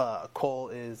Cole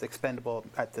is expendable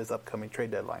at this upcoming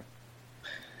trade deadline?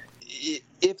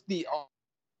 If the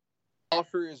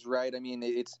offer is right, I mean,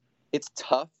 it's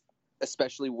tough,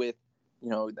 especially with,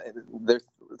 there's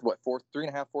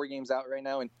 3.5, 4 games out right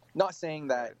now, and not saying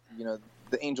that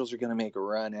the Angels are going to make a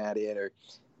run at it or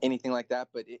anything like that,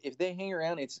 but if they hang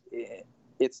around,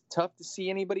 it's tough to see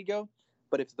anybody go.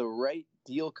 But if the right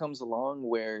deal comes along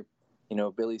where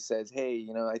Billy says, hey,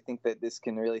 I think that this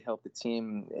can really help the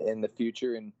team in the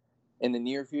future and in the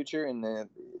near future, and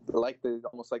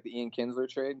almost like the Ian Kinsler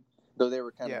trade, though they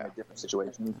were kind of in a different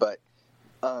situation, but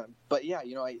yeah,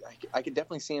 I could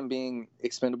definitely see him being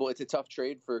expendable. It's a tough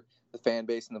trade for the fan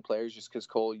base and the players, just because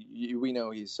Cole, we know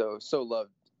he's so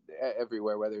loved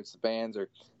everywhere, whether it's the fans or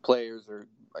players or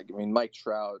Mike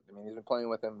Trout. I mean, he's been playing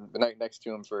with him the night next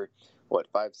to him for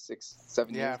 5, 6,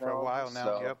 7 years now. Yeah, for a while now.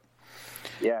 So, yep.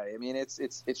 Yeah, I mean, it's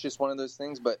just one of those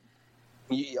things. But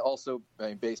also,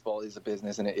 baseball is a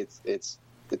business, and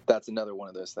that's another one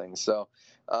of those things. So,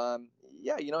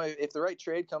 yeah, if the right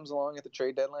trade comes along at the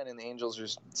trade deadline and the Angels are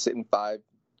sitting 5,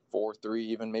 4, 3,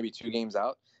 even maybe 2 games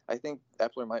out, I think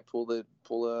Epler might pull a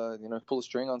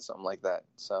string on something like that.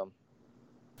 So,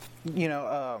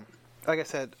 like I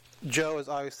said, Joe is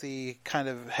obviously kind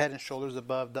of head and shoulders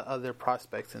above the other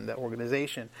prospects in the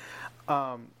organization.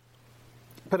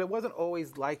 But it wasn't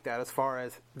always like that as far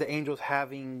as the Angels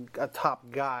having a top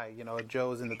guy.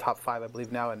 Joe's in the top 5, I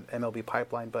believe, now in MLB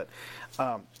Pipeline. But,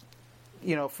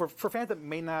 for fans that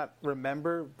may not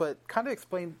remember, but kind of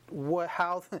explain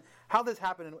how this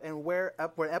happened and where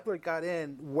Epler got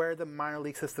in, where the minor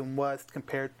league system was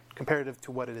comparative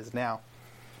to what it is now.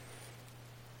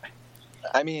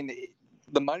 I mean,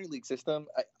 the minor league system,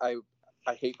 I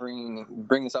hate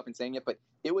bringing this up and saying it, but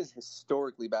it was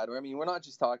historically bad. I mean, we're not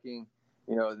just talking,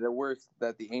 the worst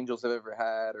that the Angels have ever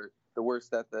had or the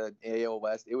worst that the AL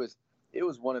West. It was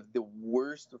one of the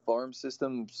worst farm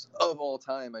systems of all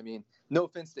time. I mean, no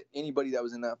offense to anybody that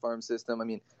was in that farm system. I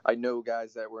mean, I know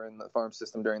guys that were in the farm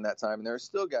system during that time, and there are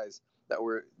still guys that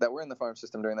were in the farm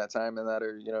system during that time and that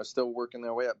are, you know, still working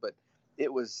their way up. But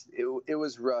it was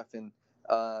rough, and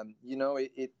you know,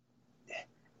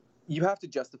 you have to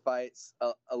justify it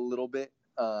a little bit,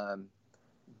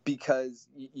 because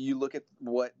you look at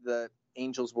what the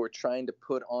Angels were trying to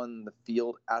put on the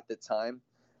field at the time,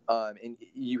 and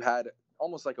you had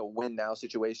almost like a win now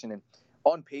situation. And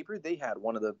on paper, they had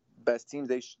one of the best teams.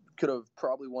 They could have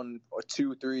probably won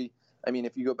 2, 3. I mean,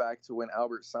 if you go back to when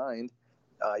Albert signed,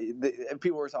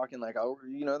 people were talking like, oh,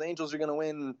 you know, the Angels are going to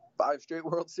win 5 straight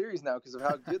World Series now because of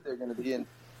how good they're going to be. And,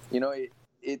 you know,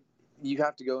 you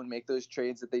have to go and make those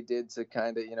trades that they did to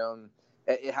kind of, you know,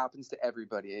 it happens to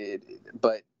everybody.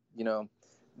 But, you know,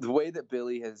 the way that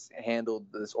Billy has handled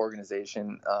this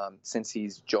organization since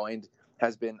he's joined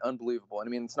has been unbelievable. And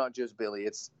I mean, it's not just Billy,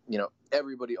 it's, you know,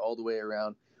 everybody all the way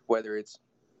around, whether it's,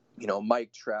 you know,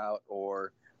 Mike Trout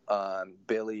or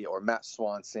Billy or Matt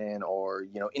Swanson or,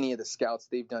 you know, any of the scouts.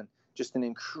 They've done just an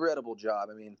incredible job.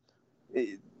 I mean,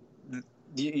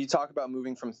 you talk about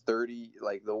moving from 30,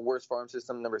 like the worst farm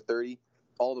system, number 30,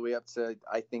 all the way up to,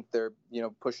 I think they're, you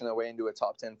know, pushing their way into a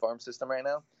top 10 farm system right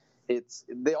now.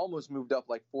 They almost moved up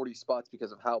like 40 spots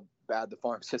because of how bad the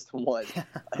farm system was.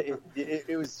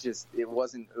 It was just, it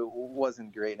wasn't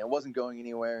great, and it wasn't going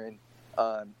anywhere.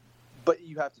 And but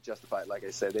you have to justify it. Like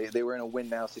I said, they were in a win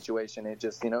now situation. It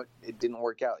just, you know, it didn't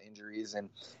work out. Injuries and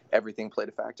everything played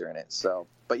a factor in it. So,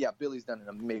 but yeah, Billy's done an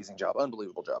amazing job,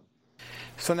 unbelievable job.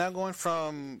 So now going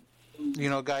from, you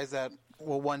know, guys that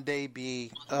will one day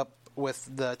be up with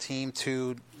the team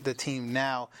to the team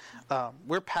now,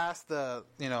 we're past the,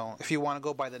 you know, if you want to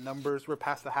go by the numbers, we're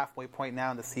past the halfway point now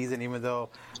in the season, even though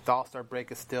the All-Star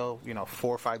break is still, you know,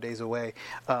 4 or 5 days away.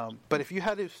 But if you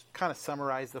had to kind of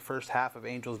summarize the first half of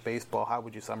Angels baseball, how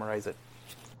would you summarize it?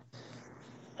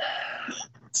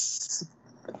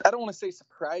 I don't want to say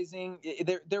surprising.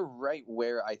 They're right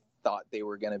where I thought they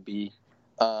were going to be.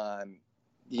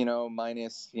 You know,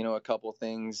 minus, you know, a couple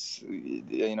things.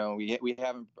 You know, we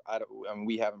haven't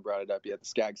brought it up yet. The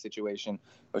Skaggs situation,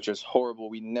 which was horrible.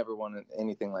 We never wanted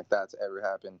anything like that to ever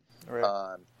happen.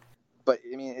 Right. But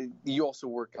I mean, you also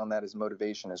work on that as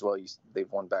motivation as well.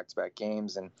 They've won back-to-back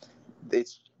games, and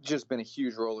it's just been a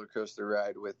huge roller coaster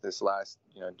ride with this last,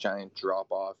 you know, giant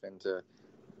drop off into,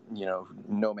 you know,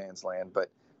 no man's land. But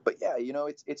yeah, you know,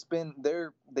 it's been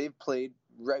they've played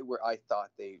right where I thought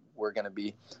they were going to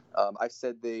be. I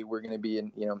said they were going to be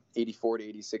an, you know, 84 to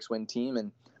 86 win team,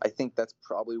 and I think that's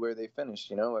probably where they finished.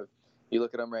 You know, if you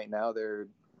look at them right now, they're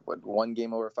one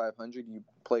game over 500. You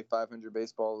play 500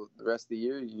 baseball the rest of the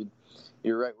year,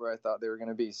 you're right where I thought they were going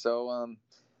to be. So,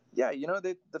 yeah, you know,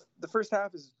 the first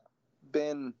half has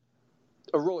been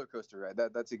a roller coaster ride.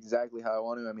 That's exactly how I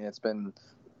want to. I mean,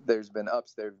 there's been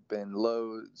ups, there've been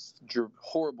lows,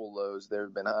 horrible lows. There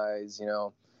have been highs. You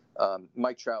know.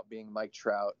 Mike Trout being Mike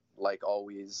Trout, like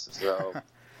always. So,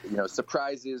 you know,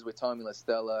 surprises with Tommy La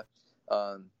Stella.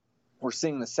 We're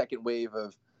seeing the second wave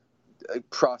of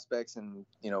prospects and,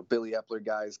 you know, Billy Epler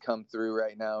guys come through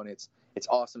right now. And it's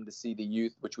awesome to see the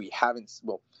youth, which we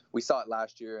saw it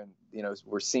last year, and, you know,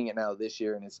 we're seeing it now this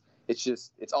year. And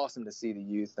it's awesome to see the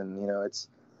youth. And, you know, it's,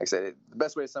 like I said, the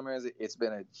best way to summarize it, it's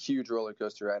been a huge roller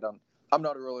coaster ride. I'm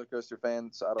not a roller coaster fan,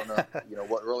 so I don't know, you know,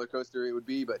 what roller coaster it would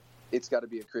be, but it's got to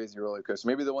be a crazy roller coaster.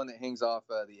 Maybe the one that hangs off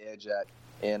the edge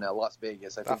in Las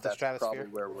Vegas. I think that's probably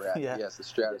where we're at. Yeah. Yes, the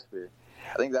Stratosphere.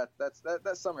 I think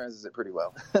that summarizes it pretty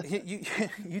well.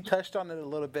 you touched on it a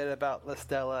little bit about La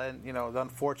Stella and, you know, the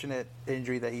unfortunate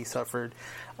injury that he suffered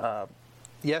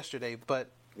yesterday. But,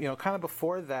 you know, kind of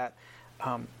before that,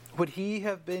 would he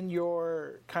have been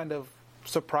your kind of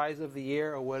surprise of the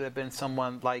year, or would it have been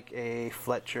someone like a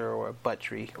Fletcher or a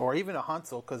Buttrey or even a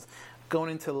Hansel? Because going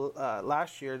into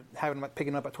last year,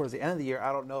 picking up towards the end of the year,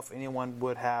 I don't know if anyone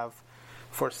would have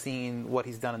foreseen what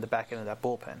he's done in the back end of that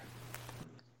bullpen.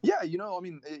 Yeah, you know, I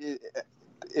mean,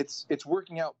 it's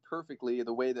working out perfectly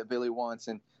the way that Billy wants,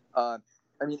 and I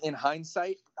mean, in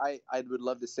hindsight, I would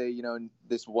love to say, you know,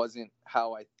 this wasn't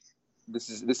how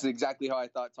this is exactly how I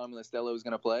thought Tommy La Stella was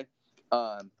going to play,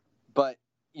 but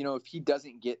you know, if he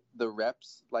doesn't get the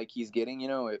reps like he's getting, you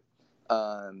know,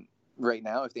 right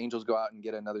now, if the Angels go out and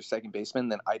get another second baseman,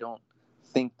 then I don't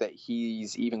think that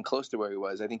he's even close to where he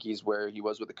was. I think he's where he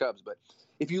was with the Cubs. But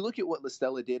if you look at what La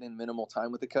Stella did in minimal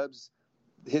time with the Cubs,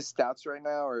 his stats right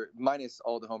now are minus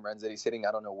all the home runs that he's hitting.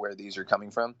 I don't know where these are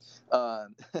coming from.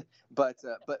 But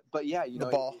yeah, you know, the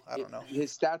ball, I don't know.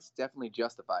 His stats definitely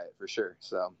justify it for sure.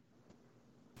 So.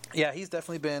 Yeah, he's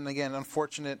definitely been, again,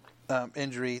 unfortunate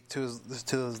injury to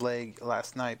his leg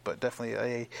last night, but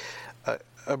definitely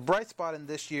a bright spot in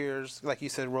this year's, like you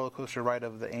said, roller coaster ride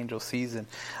of the Angels season.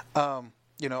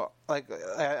 You know, like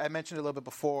I mentioned a little bit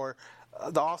before,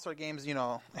 the All-Star game's,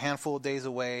 a handful of days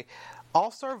away.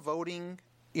 All-Star voting,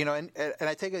 and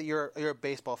I take it you're a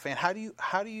baseball fan. How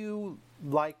do you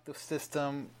like the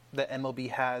system that MLB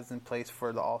has in place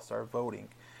for the All-Star voting,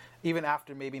 even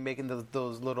after maybe making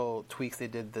those little tweaks they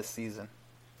did this season?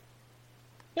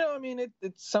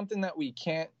 It's something that we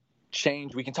can't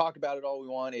change. We can talk about it all we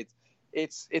want.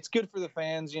 It's good for the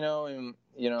fans, and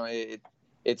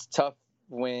it's tough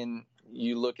when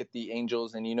you look at the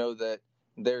Angels and you know that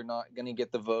they're not going to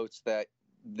get the votes that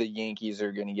the Yankees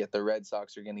are going to get, the Red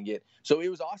Sox are going to get. So it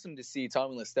was awesome to see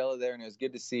Tommy La Stella there, and it was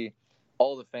good to see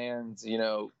all the fans,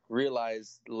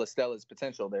 realize La Stella's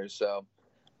potential there. So,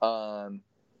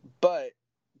 but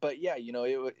yeah,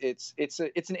 it's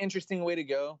an interesting way to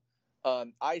go.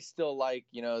 I still like,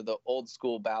 the old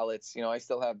school ballots. I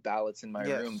still have ballots in my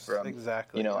room from,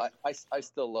 exactly. I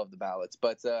still love the ballots,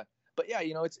 but yeah,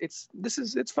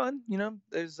 it's fun.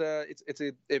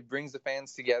 It brings the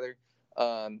fans together.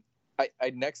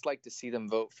 I'd next like to see them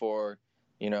vote for,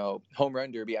 home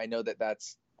run derby. I know that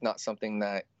that's not something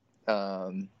that,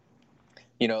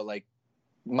 like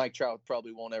Mike Trout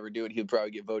probably won't ever do it. He'll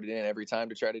probably get voted in every time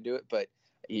to try to do it, but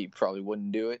he probably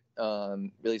wouldn't do it, at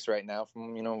least right now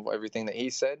from, everything that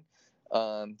he said.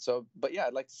 But yeah,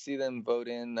 I'd like to see them vote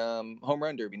in home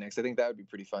run derby next. I think that would be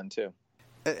pretty fun too.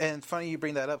 And it's funny you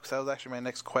bring that up because that was actually my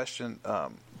next question.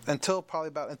 Until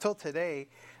today,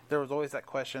 there was always that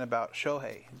question about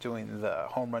Shohei doing the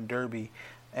home run derby.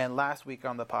 And last week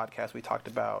on the podcast, we talked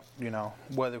about,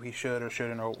 whether he should or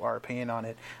shouldn't, or our opinion on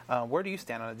it. Where do you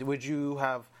stand on it? Would you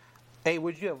have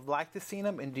liked to see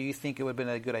him, and do you think it would have been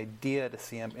a good idea to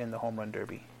see him in the home run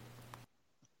derby?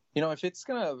 If it's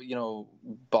gonna,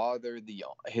 bother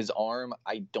his arm,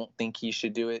 I don't think he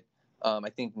should do it. I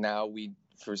think now we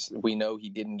know he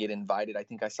didn't get invited. I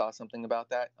think I saw something about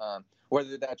that.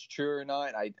 Whether that's true or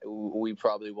not, we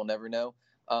probably will never know.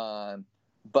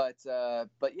 But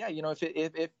yeah,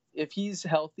 if he's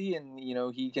healthy and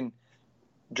he can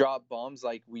drop bombs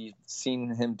like we've seen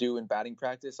him do in batting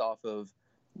practice off of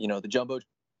the Jumbotron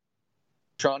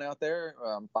out there,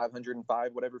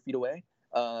 505 whatever feet away.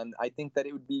 I think that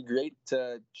it would be great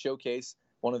to showcase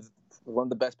one of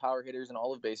the best power hitters in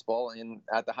all of baseball and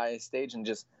at the highest stage, and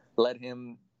just let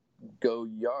him go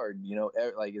yard,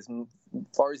 like as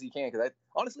far as he can. Because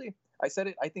I said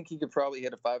it, I think he could probably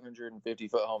hit a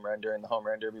 550-foot home run during the home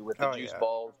run derby with the juice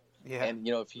balls. Yeah. And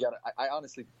if he got, I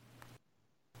honestly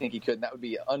think he could. And that would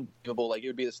be unbelievable. Like, it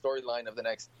would be the storyline of the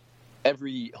next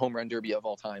every home run derby of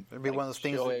all time. It'd be one of those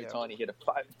things. Shohei Ohtani hit a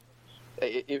 5.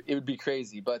 It would be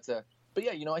crazy, but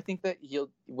yeah, I think that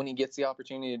when he gets the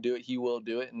opportunity to do it, he will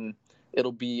do it, and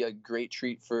it'll be a great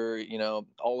treat for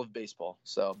all of baseball.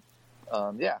 So,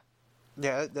 yeah.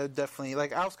 Yeah, definitely.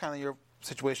 Like, I was kind of your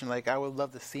situation. Like, I would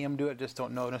love to see him do it. Just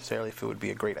don't know necessarily if it would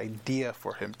be a great idea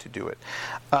for him to do it.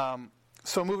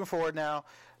 So moving forward now,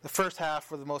 the first half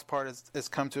for the most part has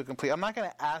come to a complete. I'm not going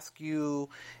to ask you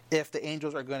if the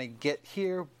Angels are going to get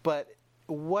here, but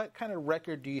what kind of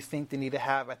record do you think they need to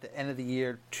have at the end of the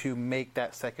year to make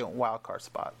that second wild card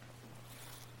spot?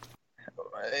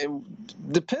 It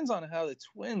depends on how the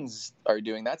Twins are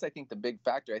doing. That's, I think, the big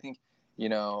factor. I think,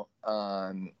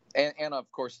 and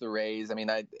of course the Rays. I mean,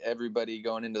 everybody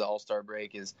going into the All-Star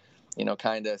break is,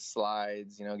 kind of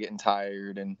slides, getting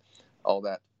tired and all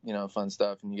that, fun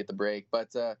stuff, and you get the break.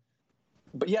 But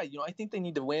yeah, I think they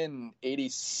need to win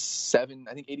 87.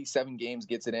 I think 87 games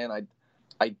gets it in.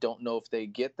 I don't know if they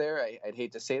get there. I'd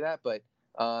hate to say that, but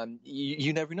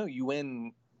you never know. You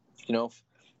win,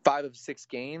 5 of 6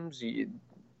 games,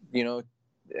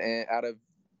 out of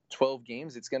 12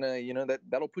 games, it's gonna,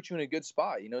 that'll put you in a good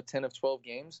spot. 10 of 12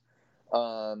 games.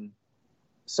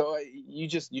 So you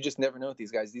just never know with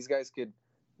these guys. These guys could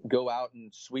go out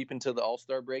and sweep into the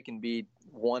All-Star break and be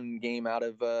 1 game out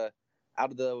of the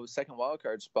second wild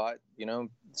card spot.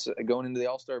 Going into the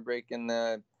All-Star break,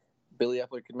 and Billy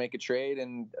Epler could make a trade,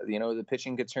 and the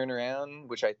pitching could turn around,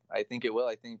 which I think it will.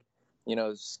 I think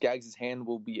Skaggs' hand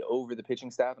will be over the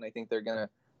pitching staff, and I think they're gonna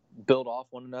build off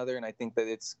one another, and I think that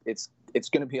it's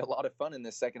going to be a lot of fun in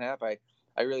this second half. I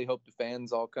really hope the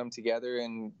fans all come together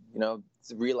and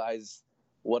realize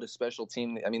what a special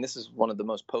team. I mean, this is one of the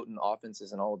most potent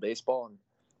offenses in all of baseball, and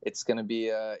it's going to be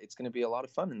a lot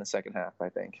of fun in the second half, I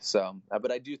think. So,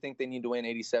 but I do think they need to win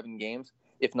 87 games,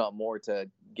 if not more, to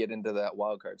get into that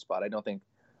wild card spot. I don't think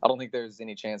there's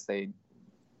any chance they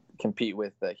compete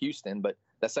with Houston, but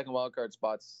that second wild card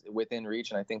spot's within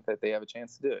reach, and I think that they have a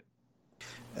chance to do it.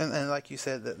 And like you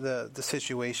said, the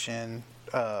situation,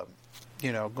 going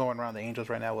around the Angels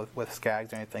right now with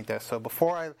Skaggs and anything like that. So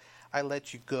before I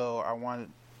let you go, I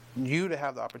want you to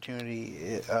have the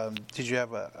opportunity. Did you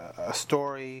have a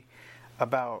story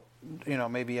about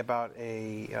maybe about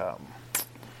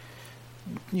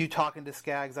you talking to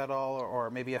Skaggs at all, or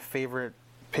maybe a favorite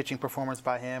pitching performance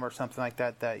by him or something like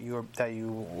that you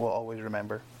will always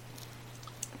remember?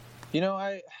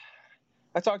 I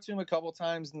talked to him a couple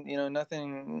times, and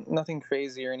nothing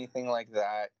crazy or anything like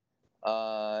that.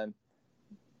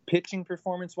 Pitching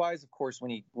performance wise, of course,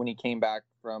 when he came back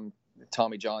from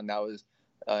Tommy John, that was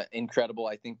incredible.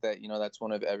 I think that that's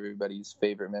one of everybody's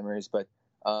favorite memories. But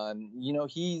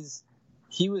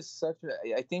he was such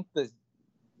a, I think the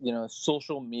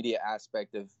social media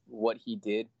aspect of what he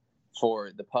did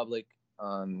for the public,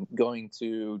 going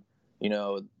to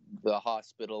the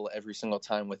hospital every single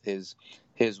time with his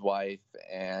wife,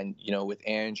 and with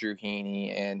Andrew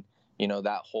Heaney, and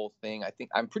that whole thing.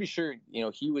 I'm pretty sure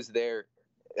he was there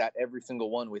at every single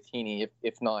one with Heaney,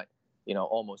 if not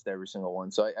almost every single one.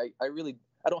 So I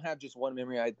don't have just one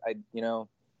memory.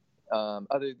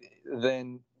 Other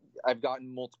than I've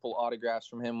gotten multiple autographs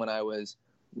from him when I was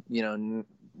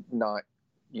not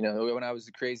when I was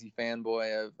a crazy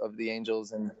fanboy of the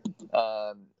Angels, and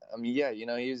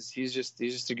he's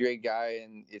just a great guy,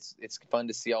 and it's fun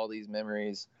to see all these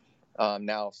memories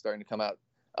now starting to come out.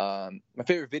 My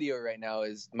favorite video right now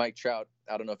is Mike Trout.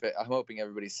 I don't know I'm hoping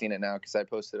everybody's seen it now because I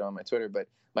posted it on my Twitter, but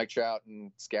Mike Trout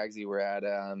and Skaggsy were at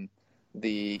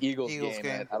the Eagles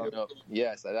game. I don't know.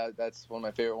 Yes, that's one of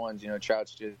my favorite ones.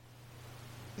 Trout's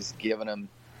just giving him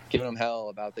hell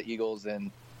about the Eagles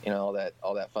and all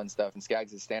that fun stuff, and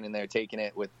Skaggs is standing there taking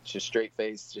it with just straight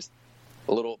face, just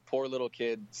a poor little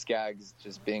kid Skaggs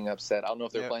just being upset. I don't know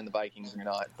if they're playing the Vikings or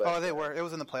not. But, they were. It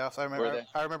was in the playoffs.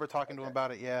 I remember talking to him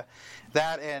about it. Yeah,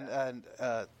 that and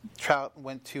Trout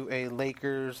went to a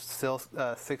Lakers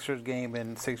Sixers game,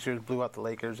 and Sixers blew out the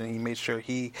Lakers, and he made sure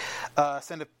he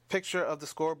sent a picture of the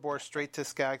scoreboard straight to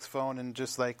Skaggs' phone, and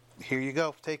just like, here you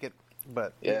go, take it.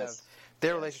 But yes.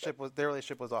 Their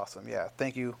relationship was awesome. Yeah,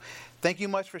 thank you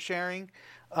much for sharing.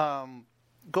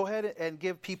 Go ahead and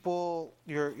give people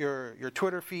your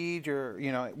Twitter feed,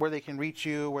 where they can reach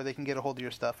you, where they can get a hold of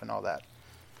your stuff, and all that.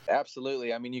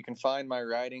 Absolutely. I mean, you can find my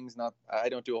writings. I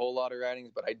don't do a whole lot of writings,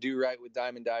 but I do write with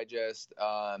Diamond Digest.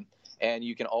 And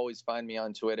you can always find me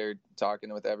on Twitter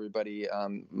talking with everybody.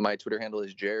 My Twitter handle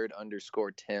is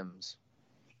Jared_Tims.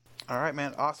 All right,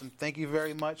 man. Awesome. Thank you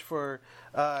very much for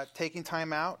taking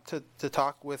time out to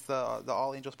talk with the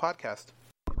All Angels podcast.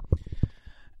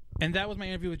 And that was my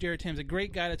interview with Jared Tims. A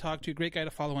great guy to talk to, great guy to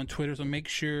follow on Twitter, so make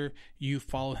sure you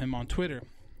follow him on Twitter.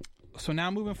 So now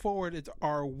moving forward, it's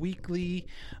our weekly,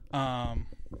 I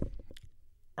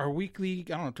don't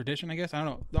know, tradition, I guess. I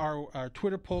don't know. Our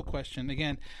Twitter poll question.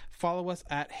 Again, follow us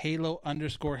at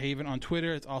Halo_Haven on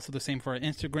Twitter. It's also the same for our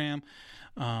Instagram.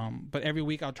 But every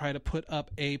week I'll try to put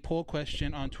up a poll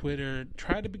question on Twitter,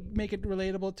 try to make it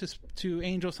relatable to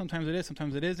Angels. Sometimes it is,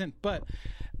 sometimes it isn't. But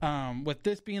with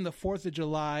this being the 4th of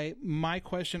July, my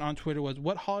question on Twitter was,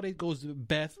 what holiday goes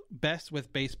best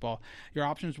with baseball? Your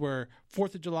options were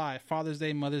 4th of July, Father's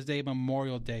Day, Mother's Day,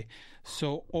 Memorial Day.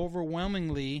 So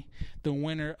overwhelmingly, the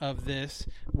winner of this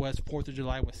was 4th of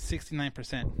July with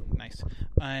 69%. Nice.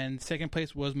 And second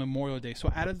place was Memorial Day.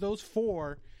 So out of those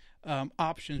four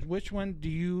options, which one do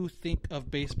you think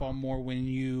of baseball more when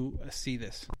you see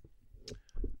this?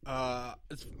 It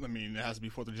has to be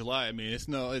 4th of July. I mean, it's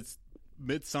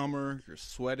midsummer. You're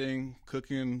sweating,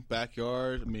 cooking,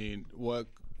 backyard. It's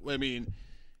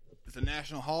a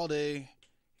national holiday.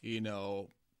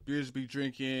 Beers to be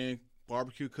drinking,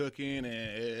 barbecue cooking,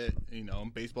 and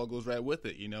baseball goes right with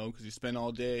it. Because you spend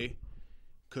all day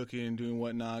cooking, doing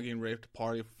whatnot, getting ready to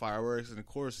party for fireworks, and of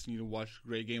course, watch a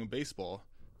great game of baseball.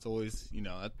 It's always,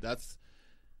 that's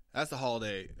the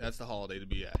holiday. That's the holiday to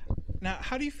be at. Now,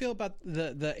 how do you feel about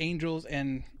the Angels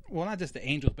and, well, not just the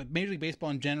Angels, but Major League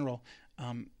Baseball in general?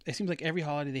 It seems like every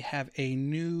holiday they have a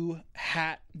new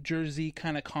hat jersey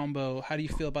kind of combo. How do you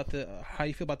feel about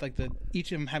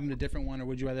each of them having a different one, or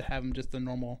would you rather have them just the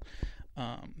normal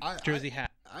jersey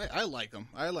hat? I like them.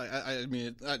 I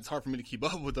mean, it's hard for me to keep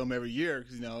up with them every year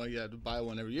because you have to buy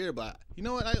one every year. But you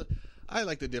know what? I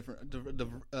like the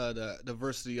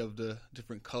diversity of the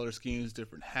different color schemes,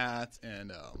 different hats,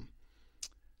 and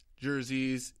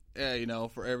jerseys. Yeah,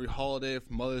 for every holiday,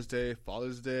 for Mother's Day,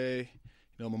 Father's Day,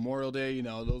 Memorial Day.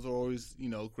 Those are always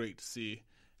great to see,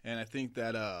 and I think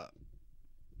that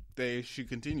they should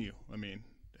continue. I mean,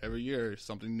 every year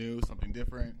something new, something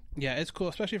different. Yeah, it's cool,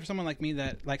 especially for someone like me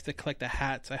that likes to collect the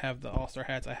hats. I have the All-Star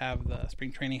hats, I have the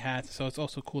spring training hats, so it's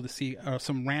also cool to see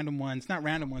some random ones, not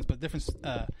random ones, but different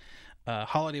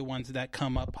holiday ones that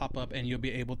pop up, and you'll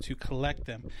be able to collect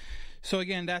them. So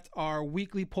again, that's our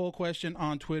weekly poll question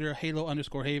on Twitter,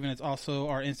 Halo_Haven. It's also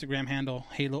our Instagram handle,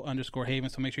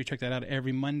 Halo_Haven. So make sure you check that out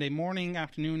every Monday morning,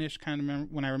 afternoonish, kind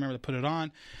of when I remember to put it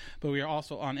on. But we are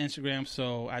also on Instagram,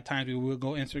 so at times we will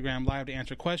go Instagram live to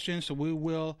answer questions. So we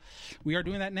are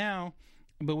doing that now,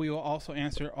 but we will also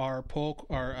answer our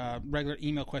regular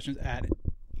email questions at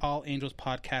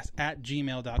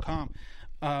allangelspodcast@gmail.com.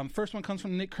 First one comes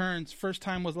from Nick Kearns. First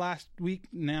time was last week.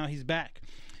 Now he's back.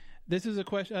 This is a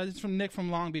question. This is from Nick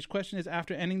from Long Beach. Question is: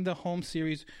 after ending the home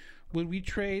series, would we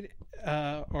trade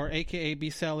or AKA be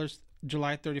sellers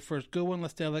July 31st? Goodwin,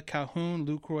 Lestella, Calhoun,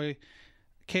 Lucroy,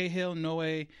 Cahill,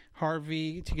 Noe,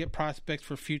 Harvey to get prospects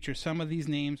for future. Some of these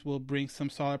names will bring some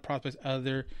solid prospects.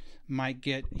 Other might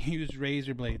get used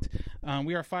razor blades.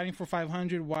 We are fighting for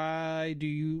 500. Why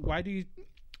do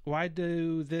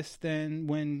this then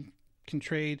when can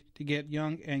trade to get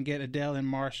Young and get Adele and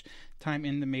Marsh time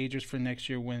in the majors for next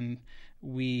year when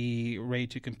we ready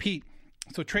to compete?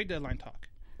 So trade deadline talk.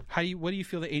 What do you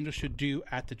feel the Angels should do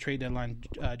at the trade deadline,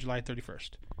 July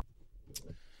 31st?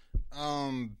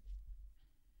 I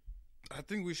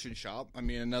think we should shop. I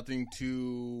mean, nothing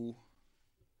too.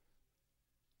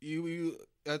 I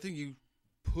think you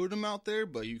put them out there,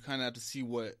 but you kind of have to see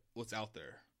what's out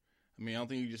there. I mean, I don't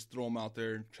think you just throw them out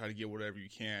there and try to get whatever you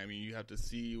can. I mean, you have to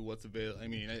see what's available. I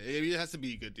mean, it has to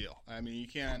be a good deal. I mean, you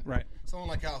can't. Right. Someone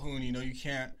like Calhoun, you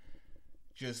can't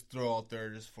just throw out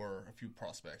there just for a few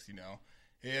prospects. I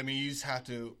mean, you just have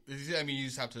to.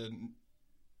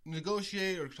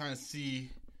 Negotiate or try to see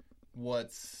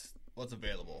what's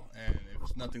available, and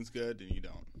if nothing's good, then you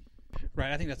don't.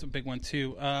 Right. I think that's a big one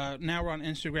too. Now we're on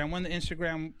Instagram. One of the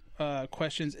Instagram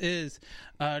questions is,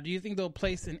 do you think they'll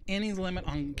place an innings limit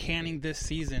on Canning this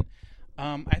season?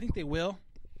 I think they will.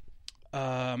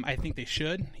 I think they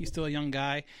should. He's still a young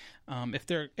guy. If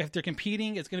they're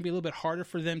competing, it's going to be a little bit harder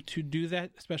for them to do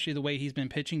that, especially the way he's been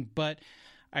pitching. But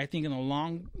I think in the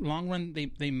long run,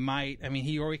 they might. I mean,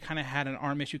 he already kind of had an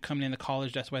arm issue coming into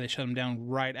college. That's why they shut him down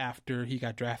right after he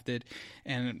got drafted.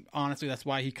 And honestly, that's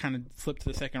why he kind of slipped to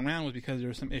the second round, was because there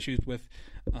were some issues with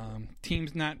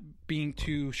teams not being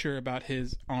too sure about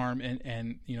his arm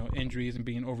and injuries and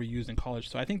being overused in college.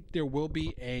 So I think there will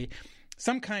be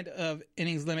some kind of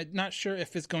innings limit. Not sure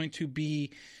if it's going to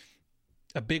be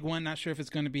a big one. Not sure if it's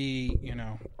going to be,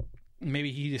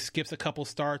 maybe he just skips a couple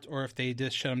starts, or if they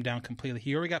just shut him down completely.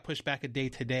 He already got pushed back a day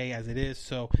today as it is.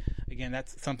 So again,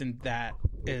 that's something that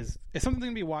is something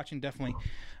to be watching, definitely.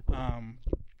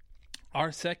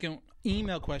 Our second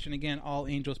email question, again,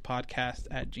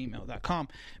 allangelspodcast@gmail.com.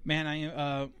 Man, I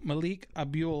am Malik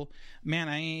Abul. Man,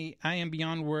 I am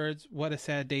beyond words. What a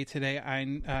sad day today.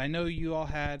 I know you all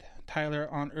had Tyler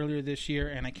on earlier this year,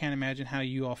 and I can't imagine how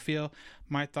you all feel.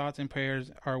 My thoughts and prayers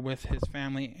are with his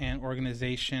family and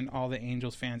organization, all the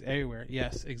Angels fans everywhere.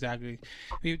 Yes, exactly.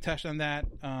 We touched on that.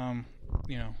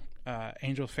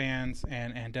 Angels fans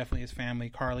and definitely his family.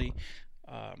 Carly,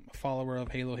 a follower of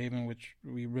Halo Haven, which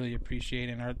we really appreciate,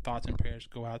 and our thoughts and prayers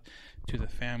go out to the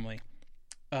family.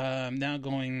 Now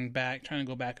trying to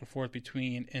go back and forth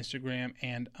between Instagram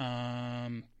and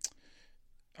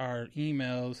our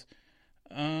emails.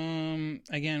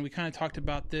 Again, we kind of talked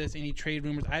about this. Any trade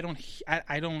rumors? I don't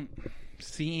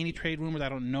see any trade rumors. I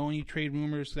don't know any trade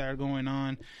rumors that are going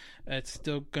on. It's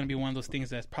still going to be one of those things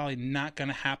that's probably not going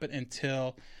to happen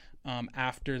until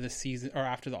after the season or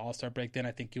after the All-Star break. Then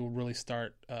I think you'll really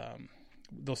start.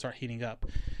 They'll start heating up.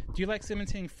 Do you like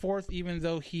Simmons hitting fourth, even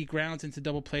though he grounds into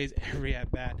double plays every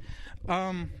at bat?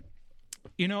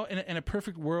 In a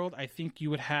perfect world, I think you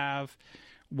would have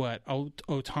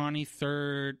Ohtani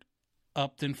third,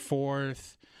 Upton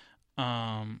fourth.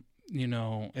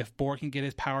 If Bohr can get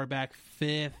his power back,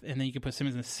 fifth, and then you can put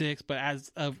Simmons in sixth. But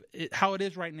as of how it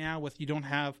is right now, you don't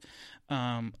have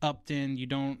Upton, you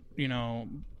don't,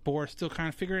 Bohr's still kind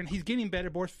of figuring. He's getting better.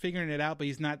 Bohr's figuring it out, but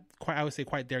he's not quite, I would say,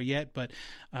 quite there yet. But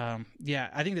I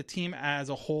think the team as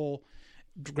a whole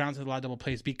grounds into a lot of double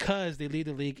plays because they lead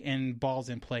the league in balls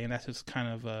in play, and that's just kind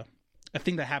of a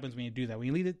thing that happens when you do that. When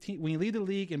you lead the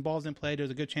league in balls in play, there's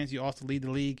a good chance you also lead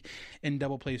the league in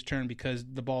double plays turn because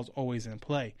the ball's always in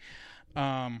play.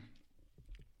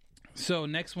 So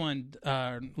next one,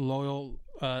 loyal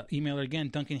emailer again,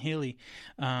 Duncan Haley.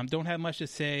 Don't have much to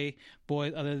say,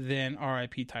 boys, other than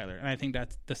R.I.P. Tyler. And I think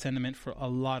that's the sentiment for a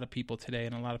lot of people today,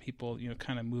 and a lot of people,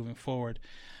 kind of moving forward.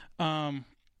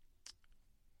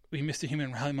 We missed a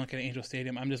human rally monk at Angel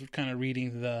Stadium. I'm just kind of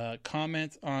reading the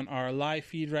comments on our live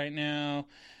feed right now.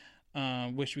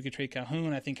 Wish we could trade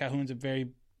Calhoun. I think Calhoun's a very,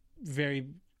 very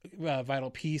vital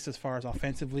piece as far as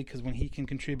offensively, because when he can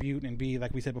contribute and be,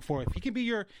 like we said before, if he can be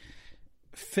your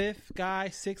fifth guy,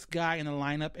 sixth guy in the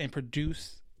lineup and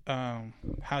produce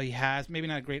how he has. Maybe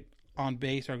not a great on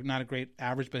base or not a great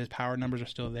average, but his power numbers are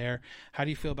still there. How do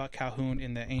you feel about Calhoun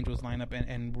in the Angels lineup,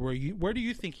 and where do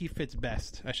you think he fits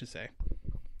best, I should say?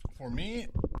 For me,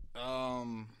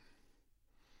 I'll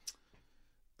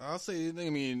say, I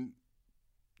mean,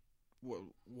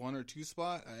 one or two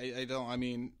spot. I don't. I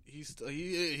mean, he's.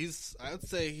 I would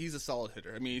say he's a solid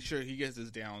hitter. I mean, sure, he gets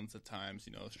his downs at times,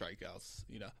 strikeouts,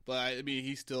 But I mean,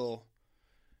 he's still.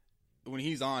 When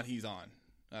he's on, he's on.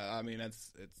 I mean,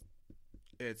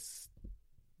 it's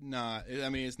not. I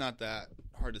mean, it's not that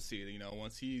hard to see.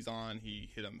 Once he's on, he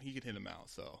can hit him out.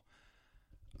 So,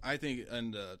 I think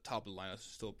in the top of the lineup is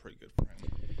still pretty good for him.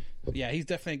 Yeah, he's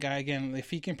definitely a guy. Again,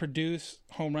 if he can produce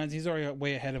home runs, he's already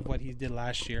way ahead of what he did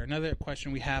last year. Another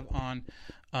question we have on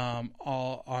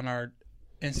on our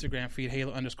Instagram feed,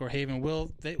 Halo_Haven.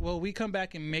 Will we come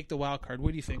back and make the wild card? What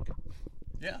do you think?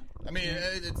 Yeah, I mean,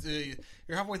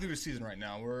 you're halfway through the season right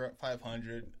now. We're at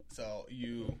 500, so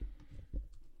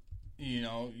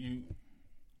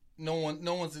no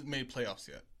one's made playoffs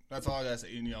yet. That's all I gotta say.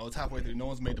 It's halfway through. No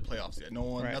one's made the playoffs yet.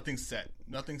 Nothing's set.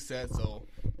 Nothing's set. So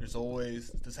there's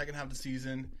always the second half of the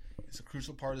season. It's a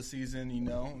crucial part of the season.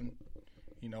 And,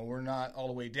 we're not all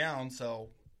the way down, so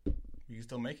we can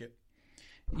still make it.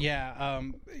 Yeah.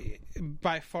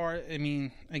 By far, I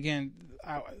mean, again,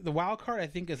 the wild card I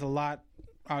think is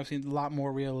obviously a lot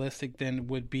more realistic than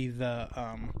would be the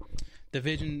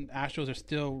division. Astros are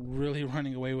still really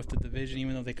running away with the division,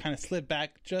 even though they kind of slid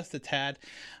back just a tad.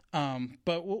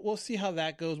 But we'll see how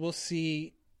that goes. We'll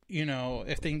see,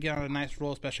 if they can get on a nice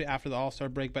roll, especially after the All-Star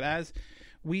break. But as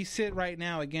we sit right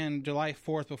now, again, July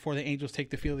 4th, before the Angels take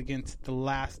the field against the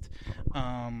last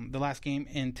game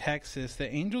in Texas, the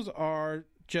Angels are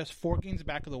just 4 games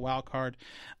back of the wild card.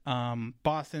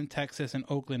 Boston, Texas, and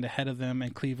Oakland ahead of them,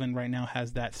 and Cleveland right now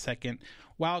has that second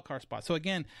wild card spot. So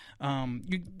again,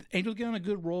 Angels get on a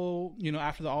good roll,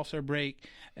 after the All-Star break,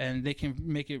 and they can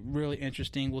make it really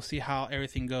interesting. We'll see how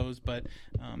everything goes, but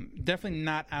definitely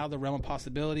not out of the realm of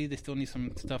possibility. They still need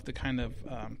some stuff to kind of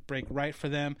break right for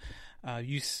them.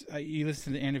 You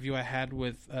listened to the interview I had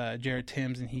with Jared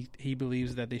Timms, and he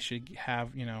believes that they should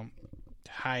have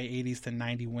high 80s to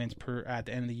 90 wins at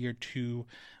the end of the year to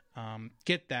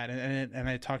get that. And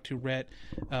I talked to Rhett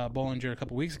Bollinger a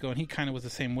couple weeks ago, and he kind of was the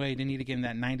same way. They need to get in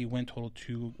that 90 win total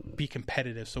to be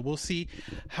competitive. So we'll see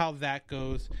how that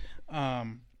goes.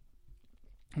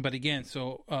 But again,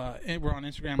 so we're on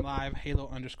Instagram Live,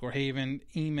 Halo_Haven,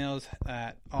 emails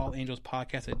at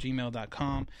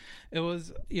allangelspodcast@gmail.com. It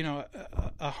was,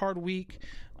 a hard week,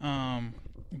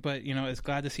 but, it's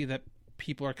glad to see that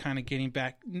people are kind of getting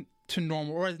back to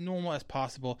normal, or as normal as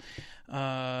possible.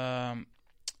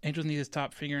 Angels need to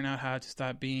stop figuring out how to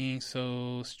stop being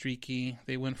so streaky.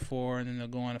 They win 4 and then they'll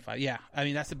go on to 5. Yeah, I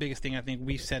mean, that's the biggest thing I think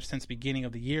we've said since the beginning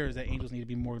of the year is that Angels need to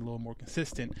be a little more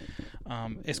consistent.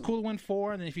 It's cool to win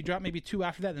 4, and then if you drop maybe 2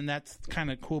 after that, then that's kind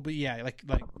of cool. But yeah, like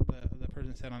the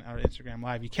person said on our Instagram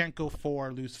Live, you can't go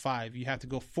 4, lose 5. You have to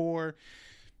go 4.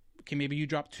 Okay, maybe you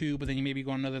drop 2, but then you maybe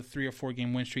go on another 3 or 4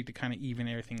 game win streak to kind of even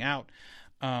everything out.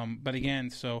 But again,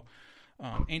 so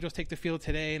Angels take the field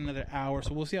today in another hour,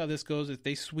 so we'll see how this goes. If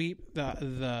they sweep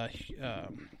the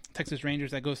Texas Rangers,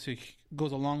 that goes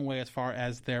a long way as far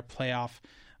as their playoff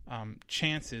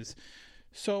chances.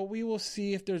 So we will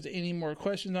see if there's any more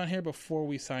questions on here before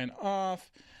we sign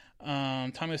off.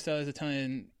 Tommy La Stella is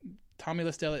attending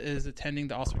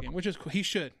the All-Star game, which is cool. He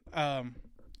should.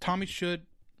 Tommy should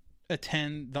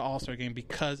attend the All-Star game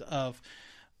because of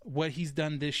what he's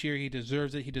done this year. He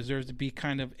deserves it. He deserves to be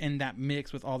kind of in that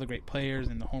mix with all the great players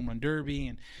and the home run derby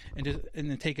and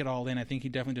then take it all in. I think he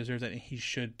definitely deserves that, and he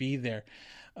should be there.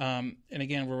 And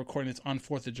again, we're recording this on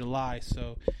 4th of July,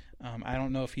 so I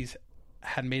don't know if he's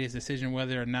had made his decision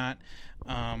whether or not.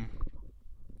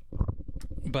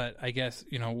 But I guess,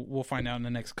 we'll find out in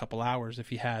the next couple hours if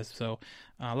he has. So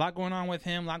a lot going on with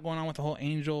him, a lot going on with the whole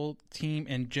Angel team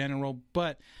in general.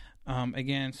 But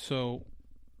again, so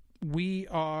we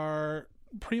are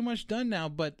pretty much done now,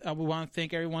 but we want to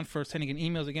thank everyone for sending in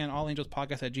emails. Again,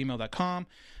 allangelspodcast@gmail.com.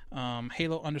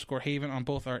 Halo_Haven on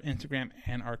both our Instagram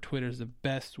and our Twitter is the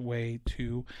best way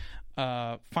to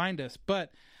find us.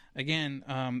 But again,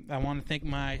 I want to thank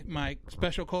my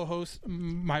special co-host,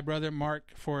 my brother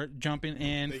Mark, for jumping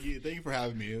in. Thank you for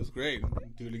having me. It was great.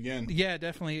 Do it again. Yeah,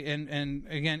 definitely. And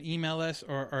again, email us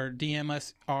or DM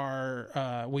us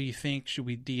what you think. Should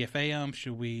we DFA him?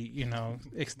 Should we,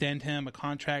 extend him a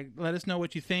contract? Let us know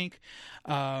what you think.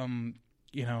 Maybe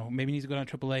he needs to go down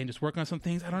to AAA and just work on some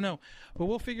things. I don't know, but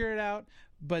we'll figure it out.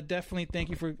 But definitely thank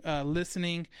you for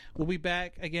listening. We'll be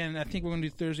back again. I think we're going to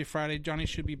do Thursday, Friday. Johnny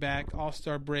should be back.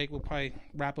 All-Star break. We'll probably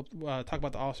wrap up, talk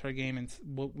about the All-Star game and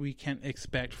what we can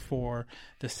expect for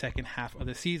the second half of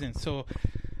the season. So,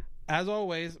 as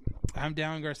always, I'm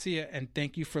Dallin Garcia, and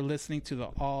thank you for listening to the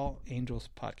All Angels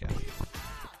podcast.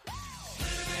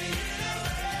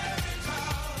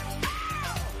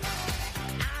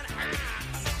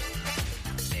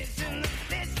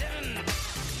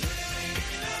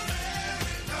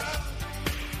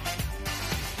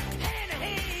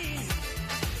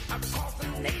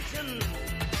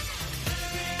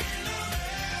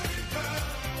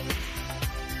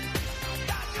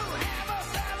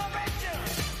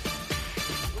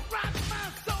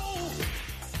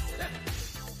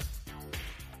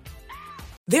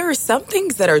 There are some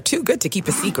things that are too good to keep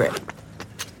a secret.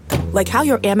 Like how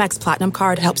your Amex Platinum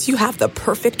card helps you have the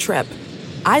perfect trip.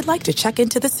 I'd like to check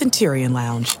into the Centurion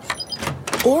Lounge.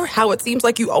 Or how it seems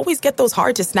like you always get those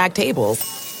hard-to-snag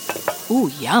tables. Ooh,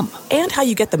 yum. And how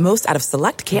you get the most out of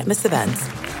select can't-miss events.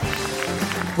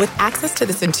 With access to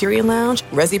the Centurion Lounge,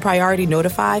 Resi Priority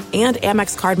Notified, and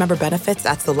Amex card member benefits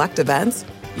at select events,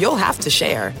 you'll have to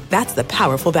share. That's the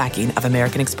powerful backing of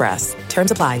American Express.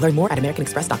 Terms apply. Learn more at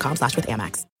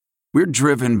americanexpress.com/withAmex. We're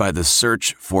driven by the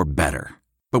search for better.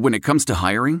 But when it comes to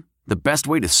hiring, the best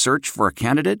way to search for a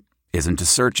candidate isn't to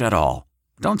search at all.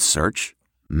 Don't search.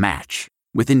 Match.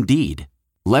 With Indeed.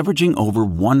 Leveraging over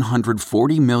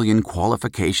 140 million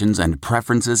qualifications and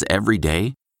preferences every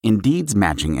day, Indeed's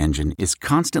matching engine is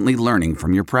constantly learning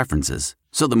from your preferences.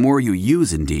 So the more you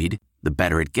use Indeed, the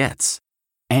better it gets.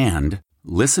 And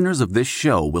listeners of this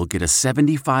show will get a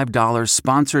 $75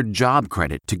 sponsored job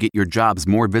credit to get your jobs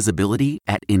more visibility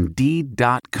at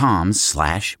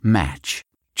Indeed.com/match.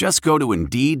 Just go to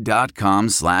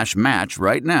Indeed.com/match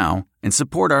right now and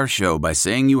support our show by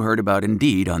saying you heard about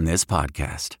Indeed on this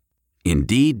podcast.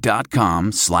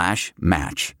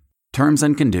 Indeed.com/match. Terms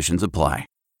and conditions apply.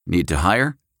 Need to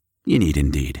hire? You need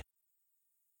Indeed.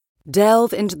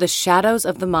 Delve into the shadows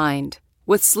of the mind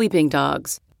with Sleeping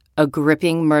Dogs, a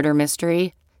gripping murder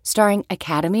mystery starring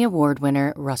Academy Award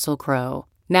winner Russell Crowe.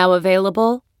 Now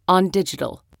available on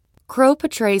digital. Crowe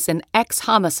portrays an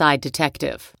ex-homicide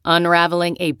detective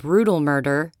unraveling a brutal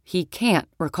murder he can't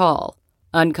recall.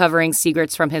 Uncovering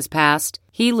secrets from his past,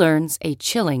 he learns a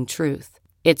chilling truth.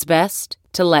 It's best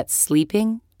to let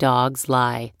sleeping dogs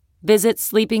lie. Visit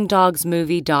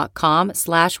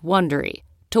sleepingdogsmovie.com/Wondery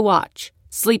to watch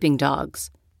Sleeping Dogs,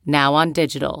 now on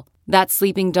digital. That's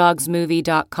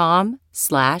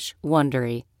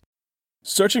sleepingdogsmovie.com/Wondery.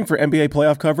 Searching for NBA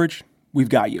playoff coverage? We've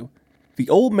got you. The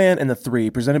Old Man and the Three,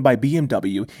 presented by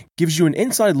BMW, gives you an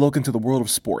inside look into the world of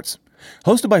sports.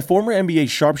 Hosted by former NBA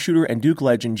sharpshooter and Duke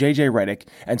legend J.J. Redick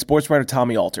and sports writer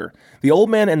Tommy Alter, The Old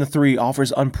Man and the Three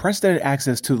offers unprecedented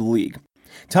access to the league.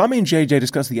 Tommy and JJ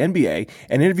discuss the NBA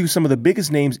and interview some of the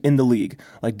biggest names in the league,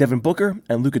 like Devin Booker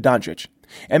and Luka Doncic.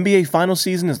 NBA final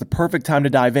season is the perfect time to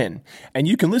dive in, and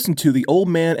you can listen to The Old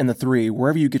Man and the Three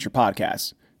wherever you get your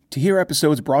podcasts. To hear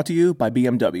episodes brought to you by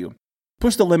BMW.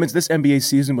 Push the limits this NBA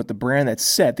season with the brand that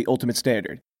set the ultimate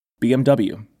standard.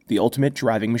 BMW, the ultimate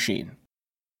driving machine.